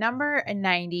 So number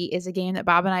 90 is a game that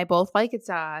Bob and I both like.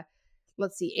 It's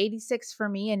 86 for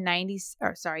me and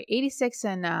 86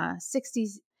 and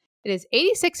 60s. It is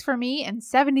 86 for me and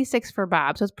 76 for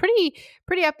Bob. So it's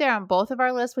pretty up there on both of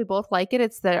our lists. We both like it.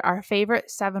 It's our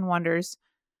favorite Seven Wonders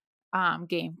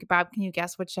game. Bob, can you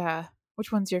guess which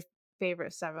one's your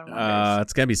favorite Seven Wonders?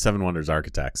 It's gonna be Seven Wonders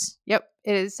Architects. Yep,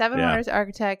 it is Seven Wonders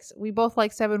Architects. We both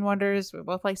like Seven Wonders. We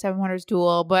both like Seven Wonders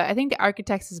Duel, but I think the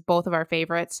Architects is both of our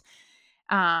favorites.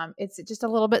 It's just a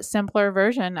little bit simpler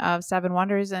version of Seven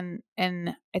Wonders, and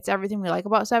it's everything we like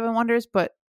about Seven Wonders,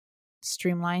 but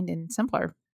streamlined and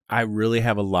simpler. I really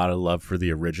have a lot of love for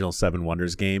the original Seven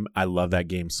Wonders game. I love that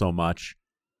game so much.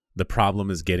 The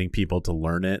problem is getting people to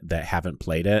learn it that haven't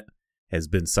played it has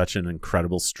been such an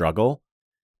incredible struggle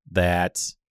that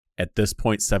at this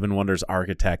point, Seven Wonders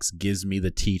Architects gives me the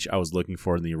teach I was looking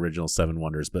for in the original Seven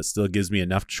Wonders, but still gives me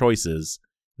enough choices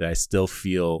that I still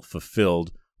feel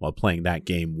fulfilled while playing that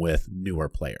game with newer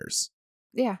players.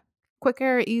 Yeah.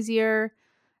 Quicker, easier.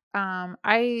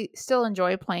 I still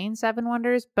enjoy playing Seven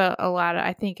Wonders, but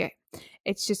I think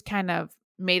it's just kind of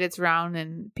made its round,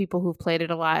 and people who've played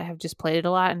it a lot have just played it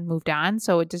a lot and moved on.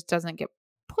 So it just doesn't get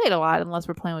played a lot unless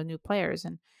we're playing with new players.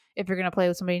 And if you're going to play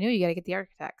with somebody new, you got to get the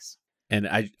Architects.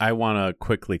 And I want to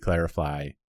quickly clarify,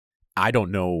 I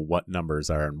don't know what numbers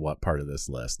are in what part of this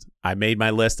list. I made my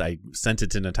list. I sent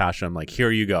it to Natasha. I'm like,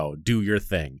 here you go. Do your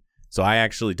thing. So I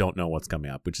actually don't know what's coming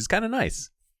up, which is kind of nice.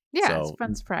 Yeah, it's a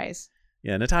fun surprise.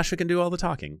 Yeah, Natasha can do all the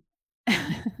talking.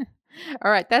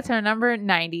 All right, that's our number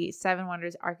 90, Seven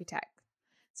Wonders Architect.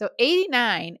 So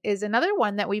 89 is another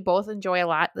one that we both enjoy a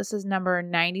lot. This is number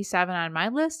 97 on my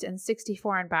list and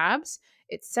 64 on Bob's.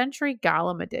 It's Century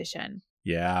Golem Edition.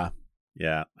 Yeah,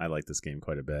 I like this game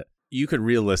quite a bit. You could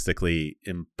realistically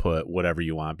input whatever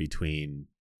you want between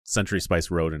Century Spice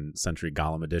Road and Century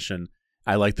Golem Edition.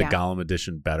 I like the Golem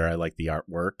Edition better. I like the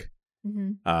artwork.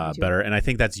 Better, and I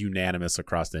think that's unanimous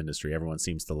across the industry. Everyone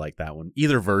seems to like that one.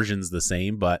 Either version's the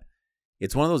same, but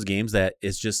it's one of those games that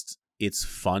it's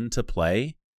fun to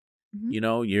play.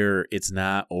 It's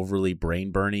not overly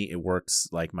brain burny. It works.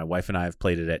 Like my wife and I have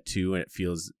played it at 2, and it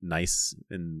feels nice,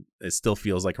 and it still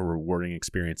feels like a rewarding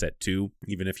experience at 2.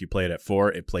 Even if you play it at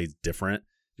 4, it plays different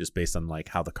just based on like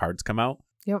how the cards come out.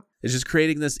 Yep, it's just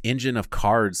creating this engine of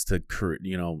cards to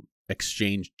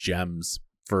exchange gems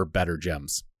for better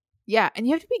gems. Yeah, and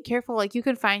you have to be careful. Like, you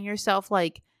can find yourself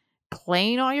like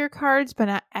playing all your cards but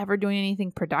not ever doing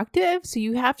anything productive. So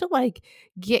you have to like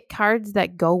get cards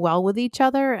that go well with each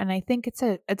other. And I think it's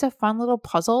a fun little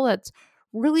puzzle that's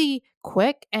really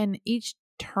quick, and each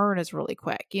turn is really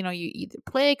quick. You either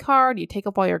play a card, you take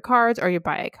up all your cards, or you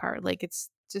buy a card. Like, it's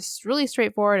just really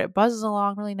straightforward. It buzzes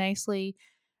along really nicely.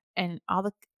 And all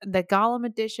the Gollum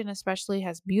edition especially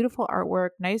has beautiful artwork,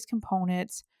 nice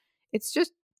components. It's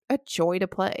just a joy to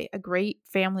play. A great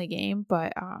family game,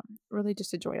 but really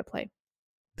just a joy to play.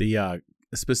 The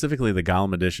specifically the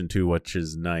Gollum edition too, which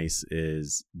is nice,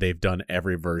 is they've done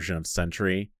every version of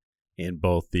Century in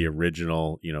both the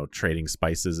original, trading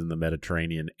spices in the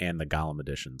Mediterranean and the Gollum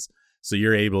editions. So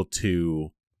you're able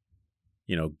to,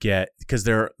 get, because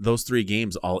those three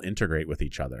games all integrate with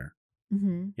each other.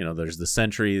 Mm-hmm. There's the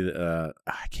Century.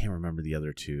 I can't remember the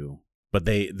other two, but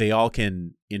they all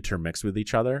can intermix with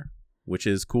each other, which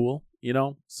is cool.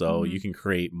 So you can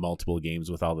create multiple games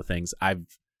with all the things. I've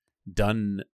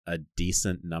done a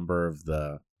decent number of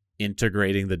the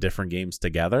integrating the different games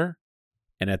together,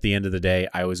 and at the end of the day,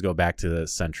 I always go back to the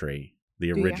Century,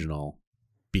 the original,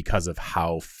 because of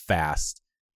how fast,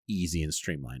 easy, and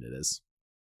streamlined it is.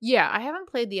 Yeah, I haven't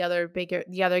played the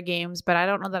other games, but I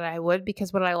don't know that I would,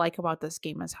 because what I like about this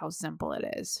game is how simple it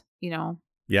is,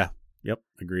 Yeah. Yep.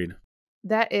 Agreed.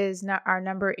 That is not our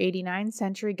number 89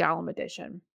 Century Gollum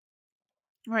edition.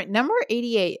 All right, number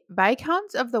 88,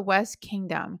 Viscounts of the West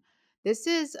Kingdom. This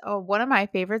is one of my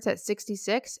favorites at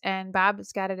 66, and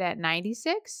Bob's got it at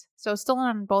 96. So still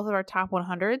on both of our top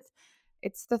 100s.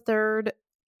 It's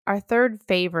our third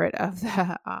favorite of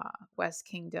the West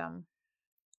Kingdom.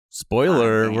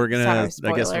 Spoiler, I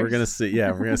guess we're gonna see.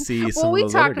 Yeah, we're gonna see some. Well, we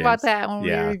talked about games. that when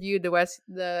we reviewed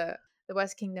the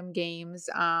West Kingdom games.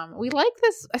 We like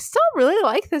this. I still really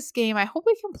like this game. I hope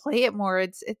we can play it more.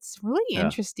 It's really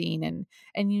interesting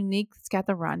and unique. It's got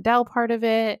the rondel part of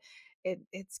it.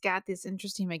 It's got this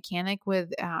interesting mechanic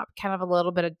with kind of a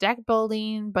little bit of deck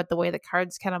building, but the way the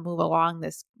cards kind of move along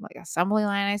this like assembly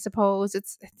line, I suppose.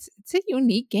 It's a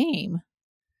unique game.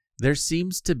 There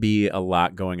seems to be a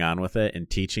lot going on with it, and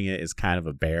teaching it is kind of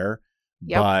a bear.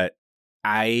 Yep. But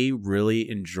I really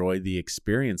enjoyed the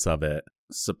experience of it.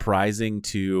 Surprising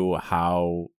to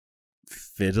how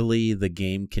fiddly the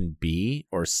game can be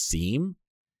or seem,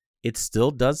 it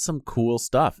still does some cool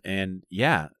stuff. And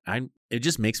it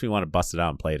just makes me want to bust it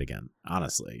out and play it again,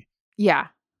 honestly. Yeah,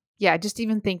 just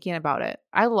even thinking about it.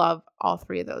 I love all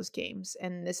three of those games,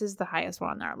 and this is the highest one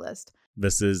on our list.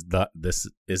 This isn't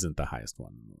the highest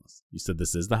one on the list. You said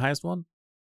this is the highest one?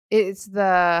 It's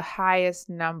the highest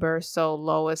number, so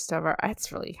lowest of our. It's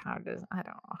really hard to. I don't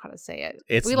know how to say it.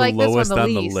 It's the lowest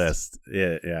on the list.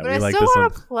 Yeah. But I still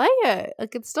want to play it.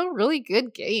 Like, it's still a really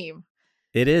good game.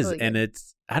 It is, really and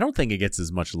it's. I don't think it gets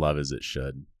as much love as it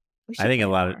should. I think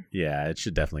it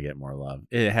should definitely get more love.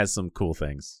 It has some cool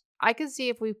things. I could see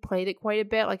if we played it quite a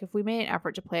bit. Like, if we made an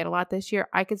effort to play it a lot this year,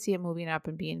 I could see it moving up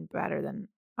and being better than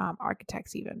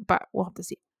Architects even. But we'll have to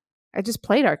see. I just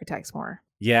played Architects more.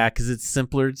 Yeah, because it's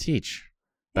simpler to teach.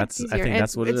 I think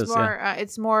that's what it is.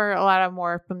 It's more a lot of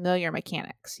more familiar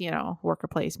mechanics, worker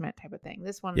placement type of thing.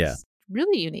 This one's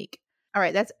really unique. All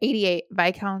right, that's 88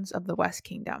 Viscounts of the West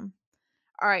Kingdom.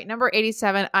 All right, number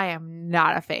 87. I am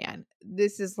not a fan.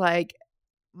 This is like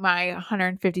my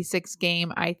 156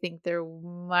 game. I think there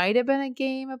might have been a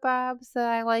game of Bob's that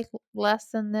I like less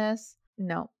than this.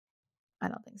 No, I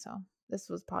don't think so. This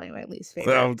was probably my least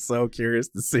favorite. I'm so curious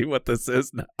to see what this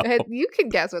is now. You can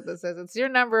guess what this is. It's your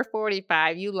number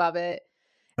 45. You love it.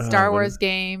 Star Wars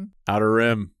game. Outer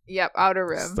Rim. Yep, Outer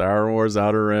Rim. Star Wars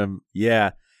Outer Rim.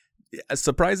 Yeah.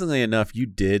 Surprisingly enough, you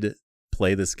did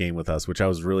play this game with us, which I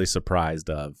was really surprised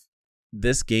of.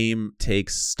 This game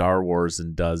takes Star Wars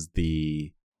and does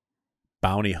the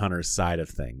bounty hunter side of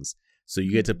things. So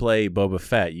you get to play Boba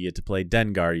Fett, you get to play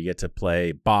Dengar, you get to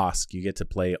play Bosk, you get to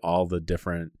play all the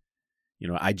different,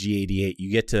 IG-88.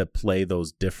 You get to play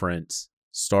those different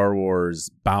Star Wars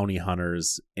bounty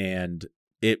hunters, and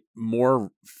it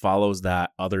more follows that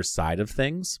other side of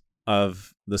things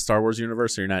of the Star Wars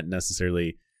universe. So you're not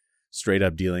necessarily straight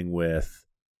up dealing with,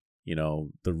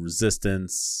 the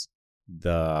Resistance,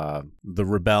 the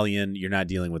Rebellion. You're not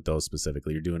dealing with those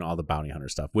specifically. You're doing all the bounty hunter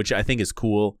stuff, which I think is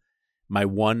cool. My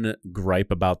one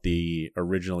gripe about the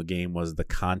original game was the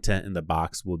content in the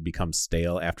box would become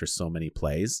stale after so many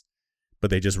plays, but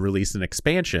they just released an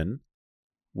expansion,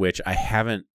 which I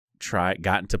haven't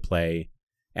gotten to play.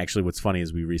 Actually, what's funny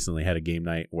is we recently had a game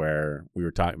night where we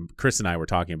were talking, Chris and I were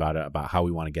talking about it, about how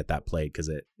we want to get that played, because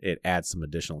it adds some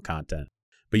additional content.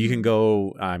 But you can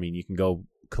go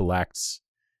collect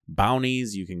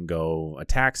bounties, you can go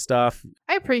attack stuff.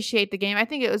 I appreciate the game. I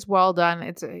think it was well done.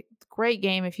 It's a great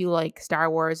game if you like Star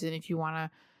Wars and if you want to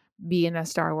be in a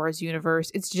Star Wars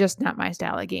universe. It's just not my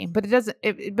style of game, but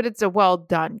but it's a well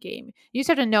done game. You just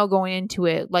have to know going into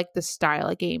it like the style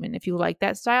of game, and if you like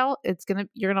that style,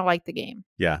 you're gonna like the game.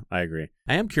 Yeah, I agree.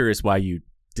 I am curious why you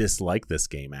dislike this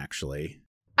game. Actually,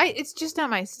 It's just not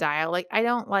my style. Like, I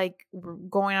don't like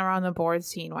going around the board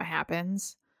seeing what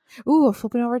happens. Ooh,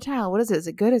 flipping over a tile. What is it? Is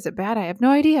it good? Is it bad? I have no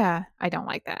idea. I don't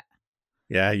like that.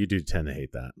 Yeah, you do tend to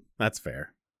hate that. That's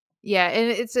fair. Yeah,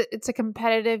 and it's a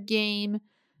competitive game.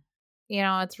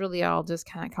 It's really all just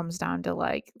kind of comes down to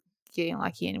like getting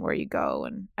lucky in where you go.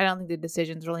 And I don't think the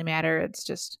decisions really matter.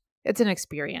 It's an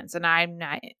experience. And I'm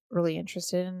not really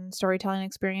interested in storytelling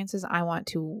experiences. I want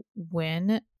to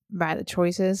win by the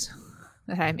choices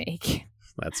that I make.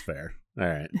 That's fair. All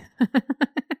right.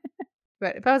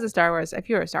 But if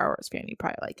you were a Star Wars fan, you'd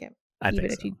probably like it. I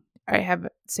think so. I have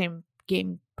same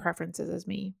game preferences as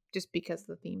me, just because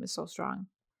the theme is so strong.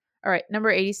 All right, number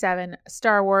 87,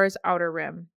 Star Wars Outer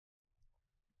Rim.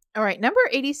 All right, number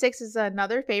 86 is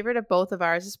another favorite of both of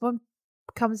ours. This one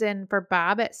comes in for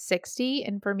Bob at 60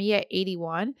 and for me at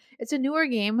 81. It's a newer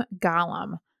game,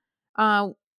 Gollum.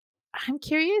 I'm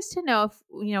curious to know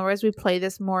if, as we play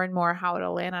this more and more, how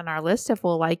it'll land on our list, if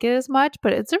we'll like it as much,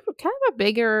 but it's kind of a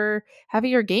bigger,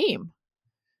 heavier game.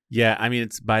 Yeah, I mean,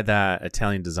 it's by that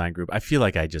Italian design group. I feel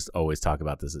like I just always talk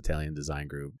about this Italian design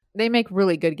group. They make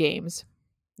really good games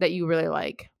that you really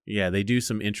like. Yeah, they do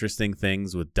some interesting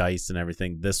things with dice and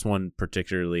everything. This one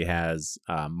particularly has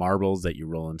marbles that you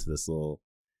roll into this little,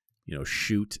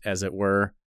 chute, as it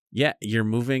were. Yeah, you're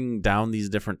moving down these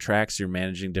different tracks. You're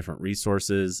managing different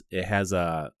resources. It has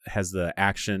the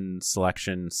action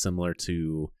selection similar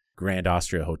to Grand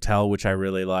Austria Hotel, which I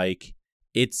really like.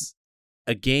 It's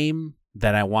a game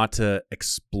that I want to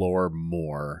explore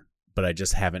more, but I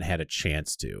just haven't had a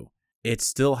chance to. It's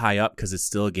still high up because it's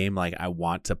still a game like I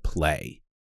want to play.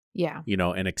 Yeah.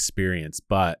 And experience,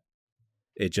 but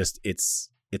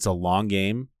it's a long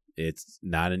game. It's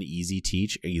not an easy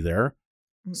teach either.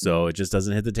 Mm-mm. So it just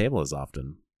doesn't hit the table as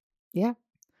often. Yeah.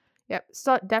 Yep.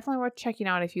 So definitely worth checking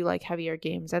out if you like heavier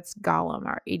games. That's Gollum,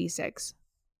 our 86.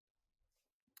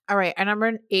 All right. Our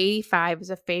number 85 is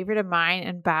a favorite of mine,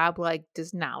 and Bob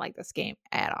does not like this game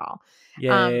at all.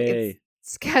 Yay.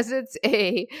 It's because it's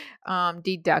a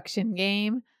deduction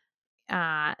game,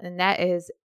 and that is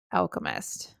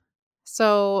Alchemist.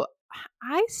 So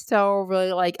I still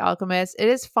really like Alchemist. It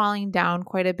is falling down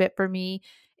quite a bit for me.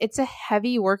 It's a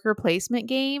heavy worker placement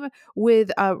game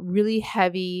with a really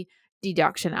heavy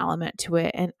deduction element to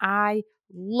it. And I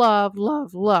love,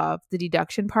 love, love the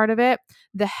deduction part of it.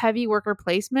 The heavy worker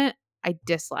placement, I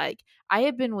dislike. I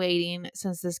have been waiting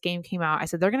since this game came out. I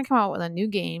said they're going to come out with a new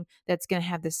game that's going to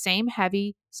have the same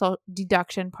heavy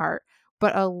deduction part,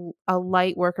 but a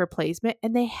light worker placement.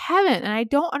 And they haven't. And I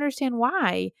don't understand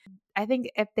why. I think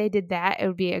if they did that, it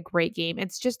would be a great game.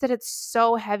 It's just that it's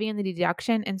so heavy in the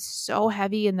deduction and so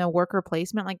heavy in the worker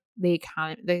placement. Like the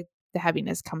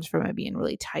heaviness comes from it being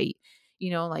really tight.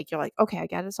 You're like, okay, I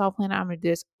got this all planned out. I'm going to do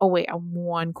this. Oh, wait, I'm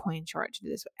one coin short to do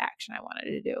this action I wanted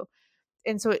to do.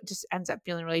 And so it just ends up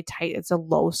feeling really tight. It's a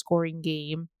low scoring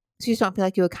game. So you just don't feel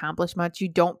like you accomplish much. You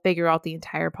don't figure out the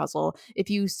entire puzzle. If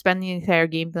you spend the entire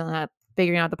game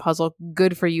figuring out the puzzle,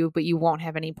 good for you, but you won't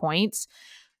have any points.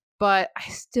 But I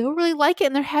still really like it,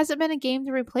 and there hasn't been a game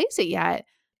to replace it yet.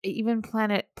 Even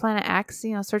Planet X,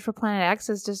 Search for Planet X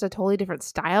is just a totally different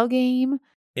style game.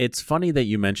 It's funny that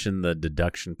you mentioned the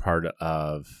deduction part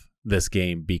of this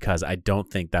game, because I don't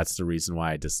think that's the reason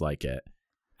why I dislike it.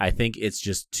 I think it's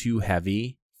just too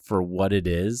heavy for what it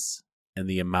is, and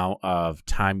the amount of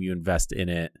time you invest in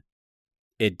it.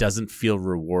 It doesn't feel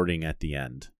rewarding at the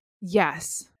end.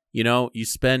 Yes. You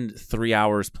spend 3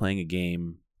 hours playing a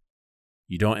game.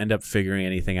 You don't end up figuring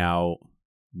anything out.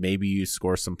 Maybe you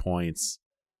score some points.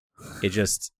 It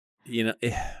just, and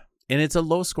it's a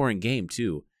low scoring game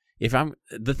too.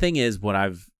 The thing is, what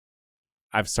I've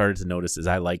started to notice is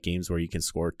I like games where you can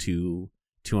score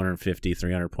 250,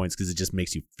 300 points because it just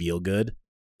makes you feel good.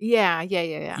 Yeah.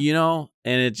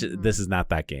 And this is not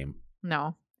that game.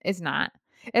 No, it's not.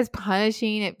 It's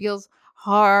punishing. It feels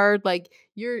hard. Like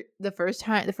the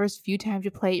first few times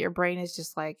you play it, your brain is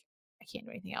just like, I can't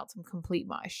do anything else. I'm complete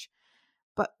mush.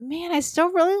 But man, I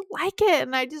still really like it.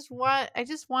 And I just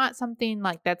want something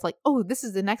like that's like, oh, this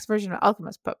is the next version of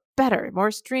Alchemist, but better, more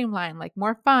streamlined, like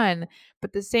more fun,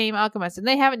 but the same Alchemist. And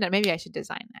they haven't done. Maybe I should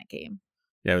design that game.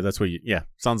 Yeah, that's what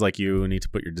sounds like you need to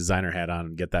put your designer hat on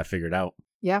and get that figured out.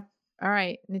 Yeah. All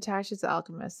right. Natasha's the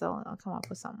Alchemist. So I'll come up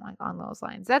with something like on those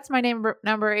lines. That's my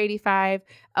number 85.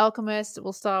 Alchemist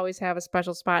will still always have a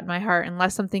special spot in my heart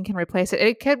unless something can replace it.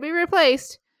 It could be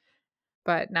replaced,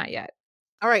 but not yet.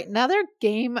 All right, another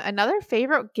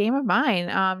favorite game of mine.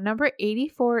 Number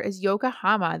 84 is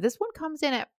Yokohama. This one comes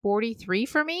in at 43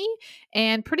 for me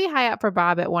and pretty high up for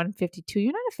Bob at 152.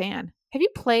 You're not a fan. Have you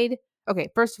played? Okay,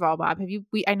 first of all, Bob,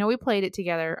 I know we played it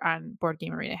together on Board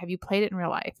Game Arena. Have you played it in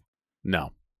real life?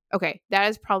 No. Okay, that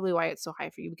is probably why it's so high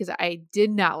for you, because I did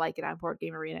not like it on Board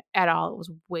Game Arena at all. It was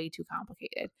way too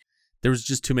complicated. There was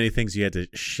just too many things you had to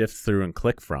shift through and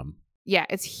click from. Yeah,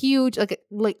 it's huge.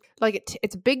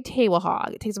 It's a big table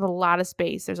hog. It takes up a lot of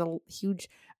space. There's a huge.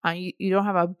 You don't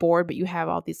have a board, but you have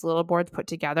all these little boards put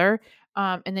together.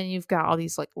 And then you've got all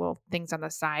these like little things on the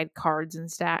side, cards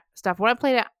and stuff. When I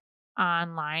played it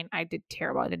online, I did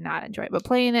terrible. I did not enjoy it. But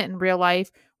playing it in real life,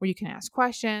 where you can ask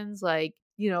questions, like,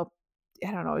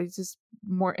 I don't know, it's just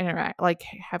more like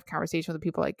have conversation with the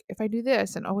people, like, if I do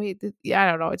this and I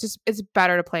don't know, it's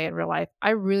better to play in real life.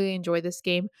 I really enjoy this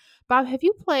game. Bob, have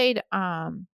you played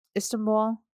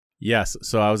Istanbul? Yes,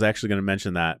 so I was actually going to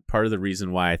mention that part of the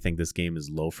reason why I think this game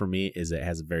is low for me is it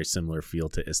has a very similar feel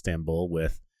to Istanbul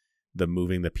with the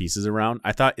moving the pieces around.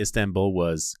 I thought Istanbul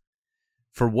was,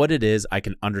 for what it is, I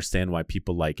can understand why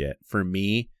people like it. For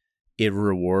me, it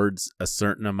rewards a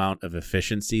certain amount of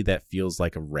efficiency that feels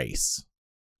like a race.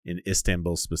 In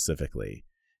Istanbul specifically,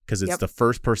 because it's the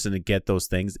first person to get those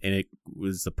things, and it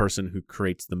was the person who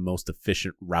creates the most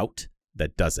efficient route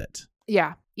that does it.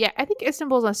 Yeah, I think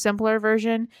Istanbul is a simpler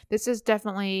version. This is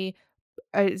definitely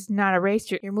it's not a race.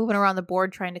 You're moving around the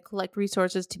board trying to collect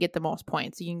resources to get the most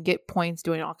points. You can get points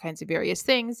doing all kinds of various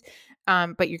things,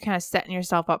 but you're kind of setting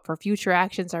yourself up for future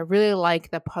actions. I really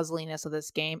like the puzzliness of this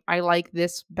game. I like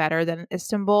this better than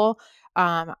Istanbul.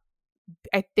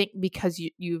 I think because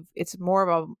it's more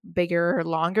of a bigger,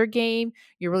 longer game.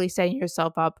 You're really setting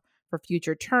yourself up for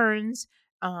future turns.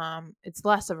 It's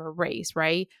less of a race,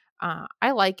 right?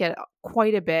 I like it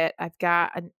quite a bit. I've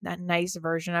got a nice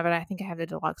version of it. I think I have the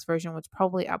deluxe version, which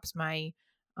probably ups my.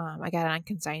 I got it on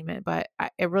consignment, but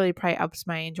it really probably ups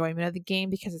my enjoyment of the game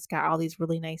because it's got all these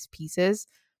really nice pieces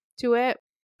to it.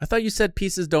 I thought you said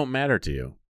pieces don't matter to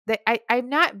you. I'm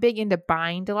not big into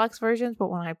buying deluxe versions, but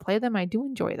when I play them, I do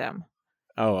enjoy them.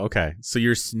 Oh, okay. So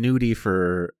you're snooty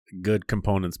for good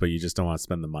components, but you just don't want to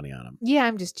spend the money on them. Yeah,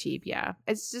 I'm just cheap. Yeah.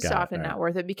 It's just often not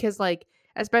worth it because, like,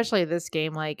 especially this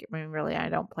game, like, I mean, really, I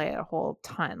don't play it a whole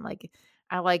ton. Like,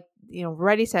 I like,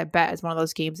 Ready, Set, Bet is one of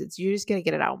those games. You're just going to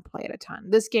get it out and play it a ton.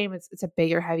 This game, it's a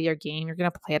bigger, heavier game. You're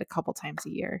going to play it a couple times a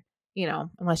year,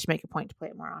 unless you make a point to play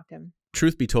it more often.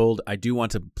 Truth be told, I do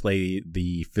want to play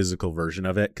the physical version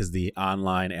of it because the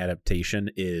online adaptation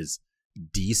is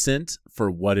decent for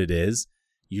what it is.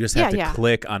 You just have to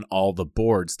click on all the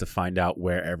boards to find out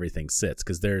where everything sits,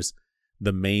 because there's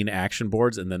the main action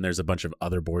boards and then there's a bunch of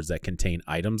other boards that contain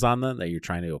items on them that you're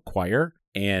trying to acquire.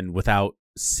 And without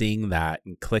seeing that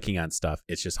and clicking on stuff,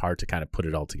 it's just hard to kind of put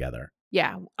it all together.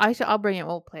 Yeah, I'll bring it.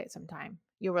 We'll play it sometime.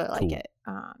 You'll really like it.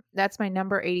 That's my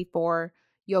number 84,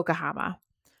 Yokohama.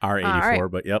 R84, right.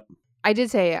 But yep. I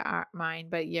did say mine,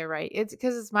 but you're right. It's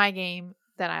because it's my game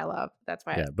that I love. That's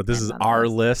why. Yeah, but this is our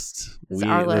list. This is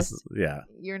our list. Yeah.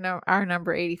 Our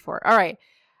number 84. All right.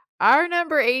 Our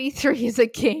number 83 is a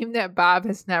game that Bob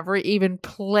has never even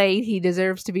played. He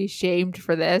deserves to be shamed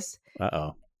for this.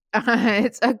 Uh-oh.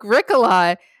 It's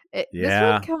Agricola. This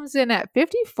one comes in at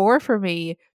 54 for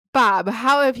me. Bob,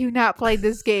 how have you not played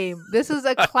this game? This is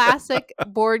a classic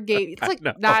board game. It's like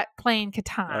not playing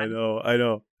Catan. I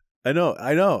know.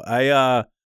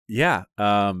 Yeah.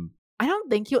 I don't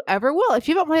think you ever will. If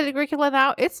you haven't played Agricola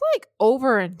now, it's like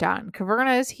over and done.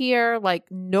 Caverna is here. Like,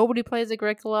 nobody plays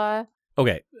Agricola.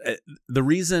 Okay. The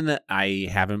reason I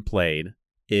haven't played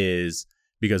is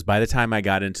because by the time I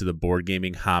got into the board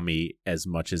gaming hobby as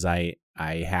much as I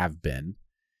have been,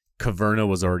 Caverna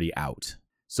was already out.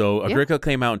 So Agricola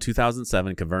came out in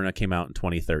 2007. Caverna came out in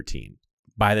 2013.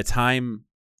 By the time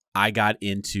I dived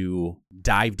into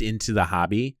the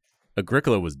hobby,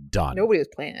 Agricola was done. Nobody was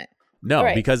playing it.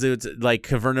 No, because it's like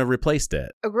Caverna replaced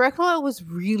it. Agricola was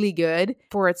really good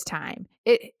for its time.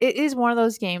 It is one of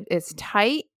those games. It's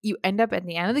tight. You end up at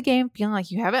the end of the game feeling like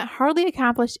you haven't hardly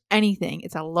accomplished anything.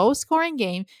 It's a low scoring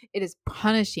game. It is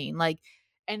punishing.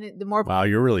 Wow,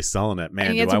 you're really selling it,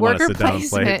 man. Do I want to sit down and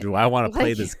play? Do I want to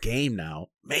play this game now?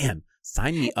 Man,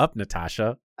 sign me up,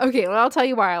 Natasha. Okay, well, I'll tell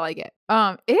you why I like it.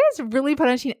 It is really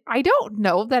punishing. I don't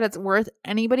know that it's worth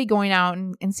anybody going out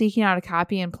and seeking out a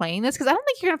copy and playing this, because I don't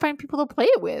think you're going to find people to play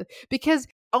it with, because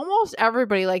almost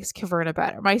everybody likes Caverna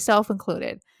better, myself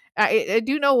included. I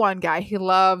do know one guy who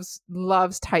loves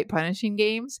tight punishing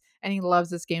games, and he loves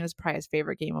this game. It's probably his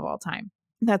favorite game of all time.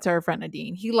 That's our friend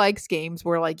Nadine. He likes games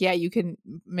where, like, you can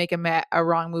make a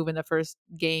wrong move in the first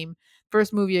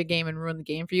move of your game and ruin the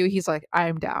game for you. He's like,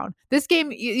 I'm down. This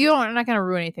game, you're not going to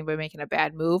ruin anything by making a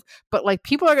bad move, but like,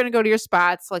 people are going to go to your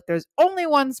spots. Like, there's only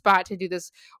one spot to do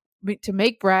this, to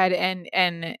make bread,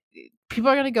 and people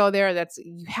are going to go there.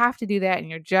 You have to do that, and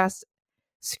you're just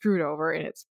screwed over, and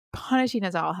it's punishing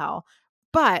as all hell.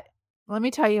 But let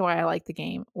me tell you why I like the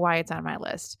game, why it's on my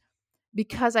list.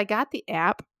 Because I got the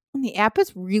app, and the app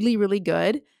is really, really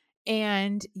good.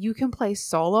 And you can play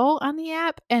solo on the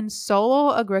app, and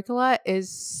solo Agricola is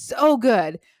so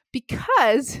good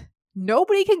because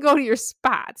nobody can go to your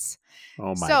spots.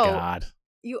 Oh my God.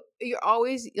 You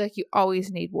always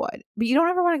need wood, but you don't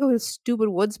ever want to go to a stupid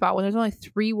wood spot when there's only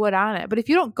 3 wood on it. But if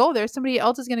you don't go there, somebody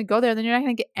else is going to go there, and then you're not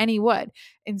going to get any wood.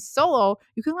 In solo,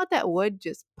 you can let that wood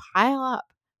just pile up,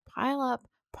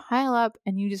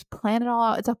 and you just plan it all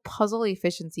out. It's a puzzle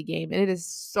efficiency game, and it is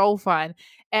so fun.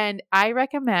 And I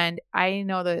recommend. I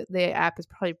know the app is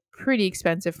probably pretty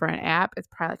expensive for an app. It's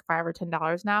probably like $5 or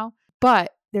 $10 now.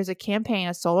 But there's a campaign,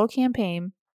 a solo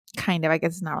campaign, kind of. I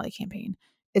guess it's not really a campaign.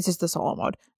 It's just the solo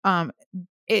mode.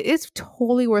 It is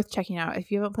totally worth checking out.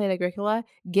 If you haven't played Agricola,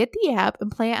 get the app and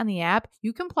play it on the app.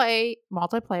 You can play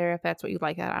multiplayer if that's what you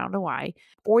like. I don't know why.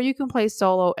 Or you can play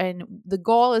solo, and the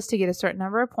goal is to get a certain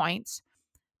number of points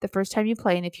the first time you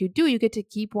play. And if you do, you get to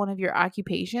keep one of your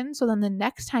occupations. So then the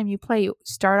next time you play, you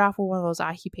start off with one of those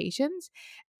occupations,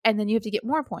 and then you have to get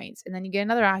more points. And then you get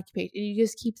another occupation. And you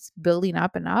just keep building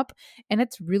up and up. And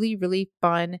it's really, really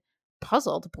fun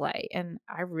puzzle to play, and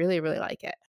I really, really like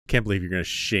it. Can't believe you're going to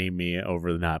shame me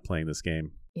over not playing this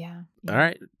game. Yeah. All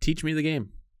right, teach me the game.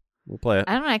 We'll play it.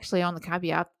 I don't actually own the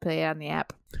copy. I'll play it on the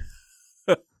app.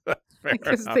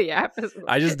 Because the app is.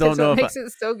 I just don't know what makes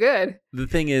it so good. The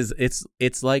thing is,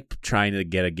 it's like trying to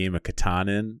get a game of Catan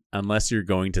in. Unless you're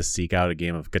going to seek out a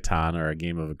game of Catan or a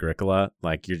game of Agricola,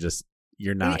 like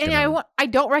you're not. And I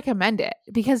don't recommend it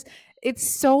because it's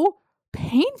so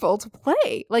painful to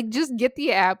play. Like, just get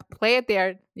the app, play it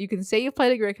there. You can say you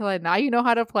played Agricola, now you know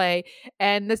how to play,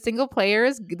 and the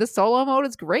solo mode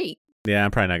is great. Yeah,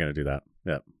 I'm probably not gonna do that.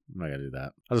 Yep, I'm not gonna do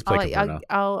that. I'll just play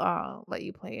I'll let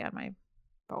you play on my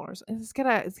phone. It's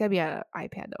gotta be on an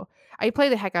iPad though. I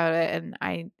played the heck out of it, and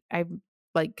I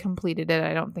like completed it.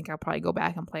 I don't think I'll probably go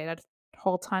back and play it a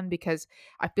whole ton because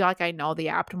I feel like I know the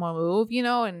optimal move,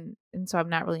 and so I'm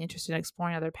not really interested in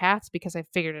exploring other paths because I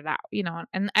figured it out,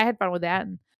 and I had fun with that,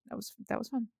 and that was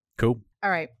fun. Cool.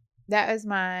 All right. That is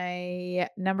my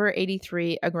number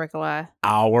 83 Agricola.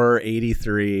 Our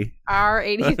 83. Our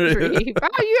 83. Wow,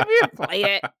 you haven't even played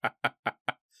it.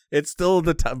 It's still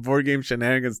the top Board Game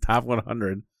Shenanigans top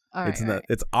 100.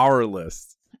 It's our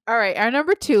list. All right, our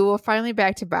number 2, we're finally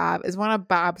back to Bob, is one of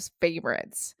Bob's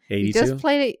favorites. 82? He just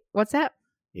played it. What's that?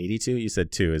 82? You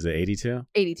said 2. Is it 82?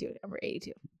 82, number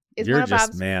 82. It's you're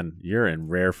just, man, you're in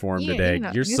rare form today.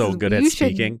 You're so good at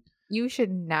speaking. You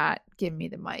should not give me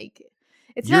the mic.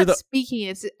 It's not speaking,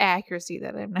 it's accuracy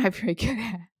that I'm not very good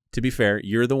at. To be fair,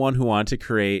 you're the one who wanted to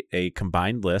create a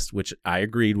combined list, which I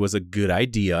agreed was a good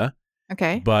idea.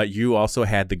 Okay. But you also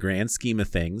had the grand scheme of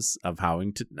things of how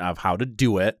to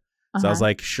do it. So I was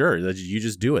like, sure, you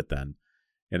just do it then.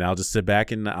 And I'll just sit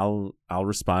back and I'll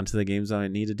respond to the games I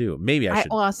need to do. Maybe I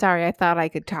should. Well, sorry. I thought I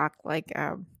could talk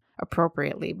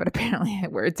appropriately, but apparently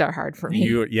words are hard for me.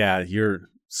 You're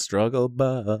struggle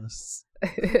bus.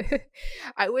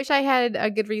 I wish I had a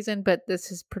good reason, but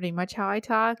this is pretty much how I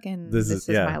talk, and this is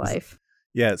my life.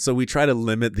 Yeah, so we try to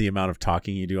limit the amount of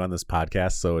talking you do on this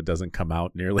podcast so it doesn't come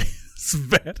out nearly as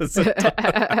bad as it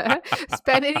does.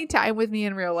 Spend any time with me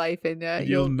in real life, and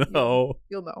you'll know.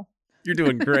 You'll know. You're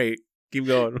doing great. Keep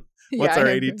going. What's our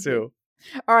 82?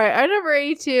 All right, our number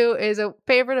 82 is a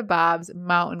favorite of Bob's,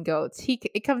 Mountain Goats.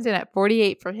 It comes in at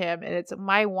 48 for him, and it's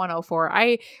my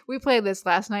 104. We played this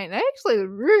last night, and I actually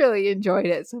really enjoyed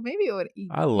it. So maybe it would.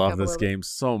 I love this game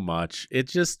so much.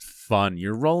 It's just fun.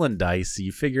 You're rolling dice, so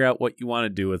you figure out what you want to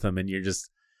do with them, and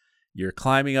you're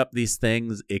climbing up these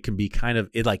things. It can be kind of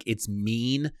it's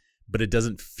mean, but it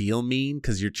doesn't feel mean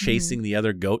because you're chasing the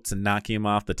other goats and knocking them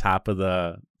off the top of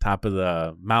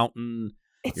the mountain.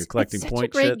 You're collecting it's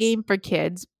point such a great game for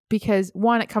kids because,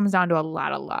 one, it comes down to a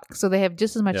lot of luck. So they have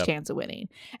just as much chance of winning.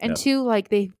 And two,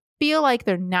 they feel like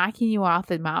they're knocking you off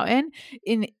the mountain.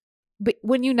 But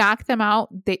when you knock them out,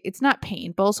 it's not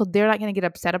painful. So they're not going to get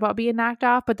upset about being knocked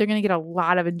off, but they're going to get a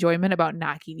lot of enjoyment about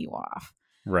knocking you off.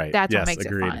 Right. That's what makes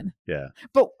it fun. Yeah.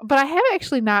 But I have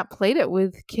actually not played it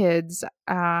with kids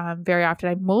very often.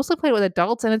 I mostly played it with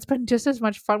adults, and it's been just as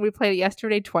much fun. We played it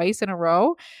yesterday twice in a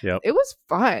row. Yep. It was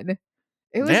fun.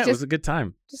 It was a good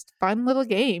time. Just fun little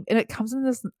game. And it comes in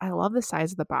this, I love the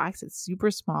size of the box. It's super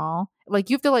small. You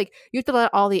have to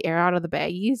let all the air out of the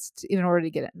baggies in order to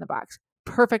get it in the box.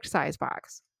 Perfect size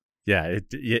box. Yeah,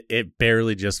 it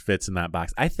barely just fits in that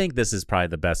box. I think this is probably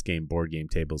the best game Board Game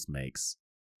Tables makes.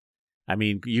 I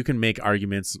mean, you can make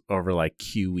arguments over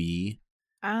QE,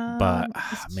 but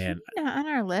man, not on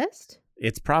our list.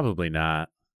 It's probably not.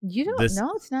 You don't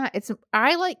know it's not.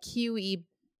 I like QE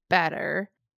better.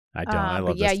 I don't. I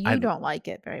love but this. you don't like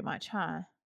it very much, huh?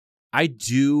 I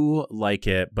do like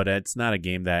it, but it's not a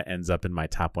game that ends up in my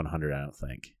top 100, I don't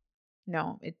think.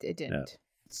 No, it didn't. No.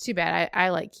 It's too bad. I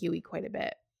like Huey quite a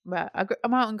bit. But a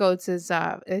Mountain Goats is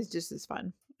just as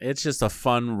fun. It's just a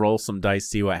fun roll some dice,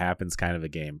 see what happens kind of a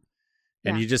game.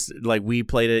 And Yeah. you just, like, we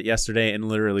played it yesterday and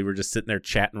literally we're just sitting there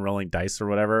chatting, rolling dice or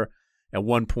whatever. At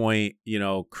one point,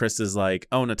 Chris is like,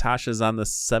 oh, Natasha's on the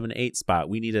 7-8 spot.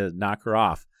 We need to knock her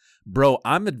off. Bro,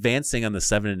 I'm advancing on the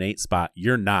 7 and 8 spot.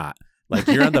 You're not. Like,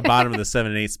 you're on the bottom of the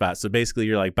 7 and 8 spot. So basically,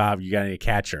 you're like, Bob, you got to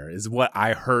catch her, is what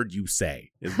I heard you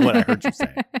say.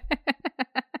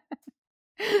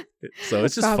 So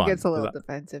it's just Bob fun. Gets a little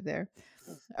defensive there.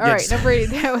 All right, number 80.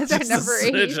 That was our number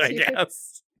 82. I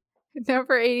guess.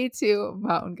 Number 82,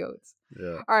 Mountain Goats.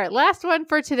 Yeah. All right, last one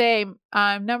for today.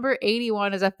 Number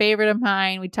 81 is a favorite of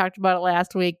mine. We talked about it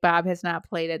last week. Bob has not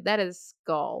played it. That is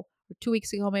Skull. 2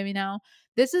 weeks ago, maybe now.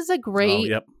 This is a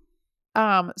great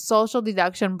social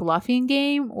deduction bluffing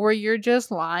game where you're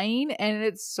just lying, and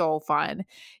it's so fun.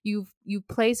 You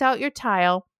place out your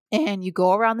tile and you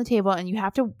go around the table, and you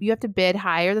have to bid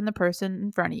higher than the person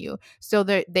in front of you. So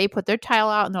they put their tile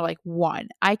out and they're like, 1.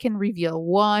 I can reveal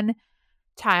 1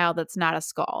 tile that's not a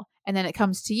skull. And then it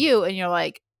comes to you and you're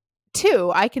like,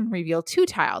 2, I can reveal 2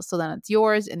 tiles. So then it's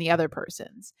yours and the other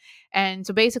person's. And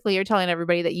so basically you're telling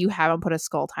everybody that you haven't put a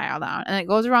skull tile down. And it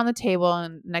goes around the table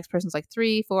and the next person's like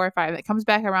 3, 4, 5. It comes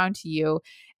back around to you.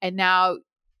 And now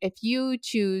if you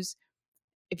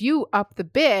up the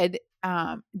bid,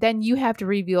 then you have to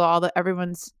reveal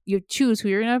you choose who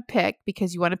you're going to pick,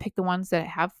 because you want to pick the ones that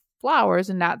have flowers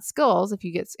and not skulls. If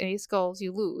you get any skulls,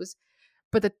 you lose.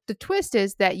 But the twist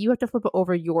is that you have to flip it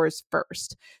over yours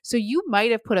first. So you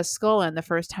might have put a skull in the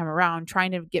first time around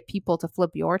trying to get people to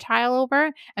flip your tile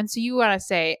over. And so you want to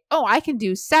say, oh, I can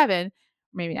do 7.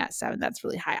 Maybe not 7. That's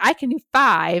really high. I can do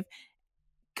 5.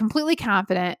 Completely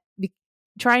confident,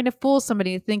 trying to fool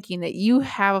somebody thinking that you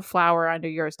have a flower under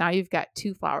yours. Now you've got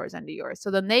 2 flowers under yours. So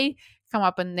then they come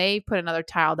up and they put another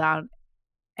tile down.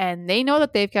 And they know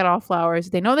that they've got all flowers.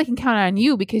 They know they can count on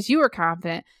you because you were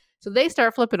confident. So they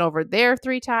start flipping over their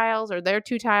 3 tiles or their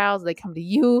 2 tiles. They come to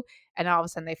you, and all of a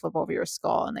sudden they flip over your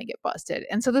skull and they get busted.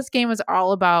 And so this game is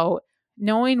all about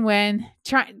knowing when,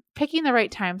 picking the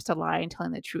right times to lie and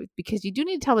telling the truth, because you do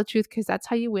need to tell the truth, because that's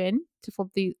how you win, to flip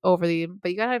but you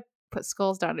got to put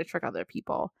skulls down to trick other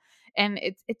people. And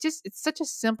it's such a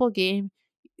simple game.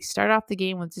 You start off the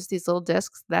game with just these little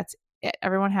discs. That's it.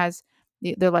 Everyone has,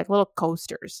 they're like little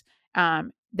coasters.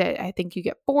 That I think you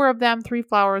get 4 of them, 3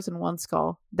 flowers and 1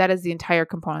 skull. That is the entire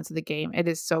components of the game. It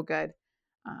is so good.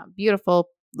 Beautiful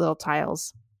little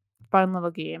tiles. Fun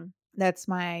little game. That's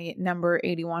my number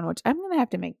 81, which I'm going to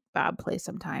have to make Bob play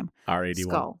sometime. R81.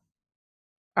 Skull.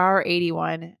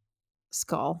 R81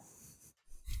 Skull.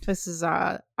 This is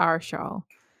our show.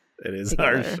 It is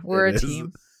together. our show. We're a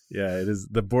team. Yeah, it is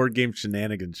the Board Game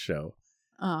Shenanigans show.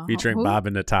 Featuring Bob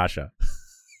and Natasha.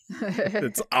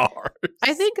 It's ours.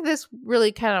 I think this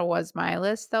really kind of was my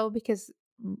list, though, because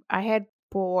I had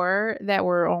 4 that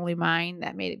were only mine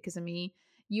that made it because of me.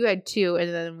 You had 2,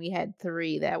 and then we had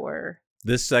 3 that were.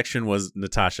 This section was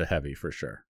Natasha heavy for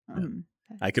sure.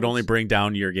 I could only bring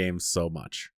down your game so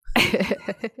much.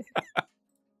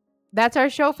 That's our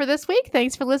show for this week.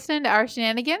 Thanks for listening to our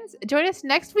shenanigans. Join us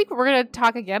next week. We're going to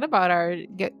talk again about our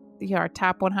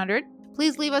top 100.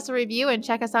 Please leave us a review and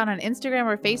check us out on Instagram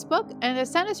or Facebook. And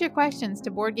send us your questions to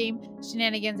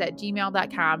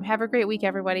boardgameshenanigans@gmail.com. Have a great week,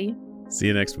 everybody. See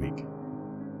you next week.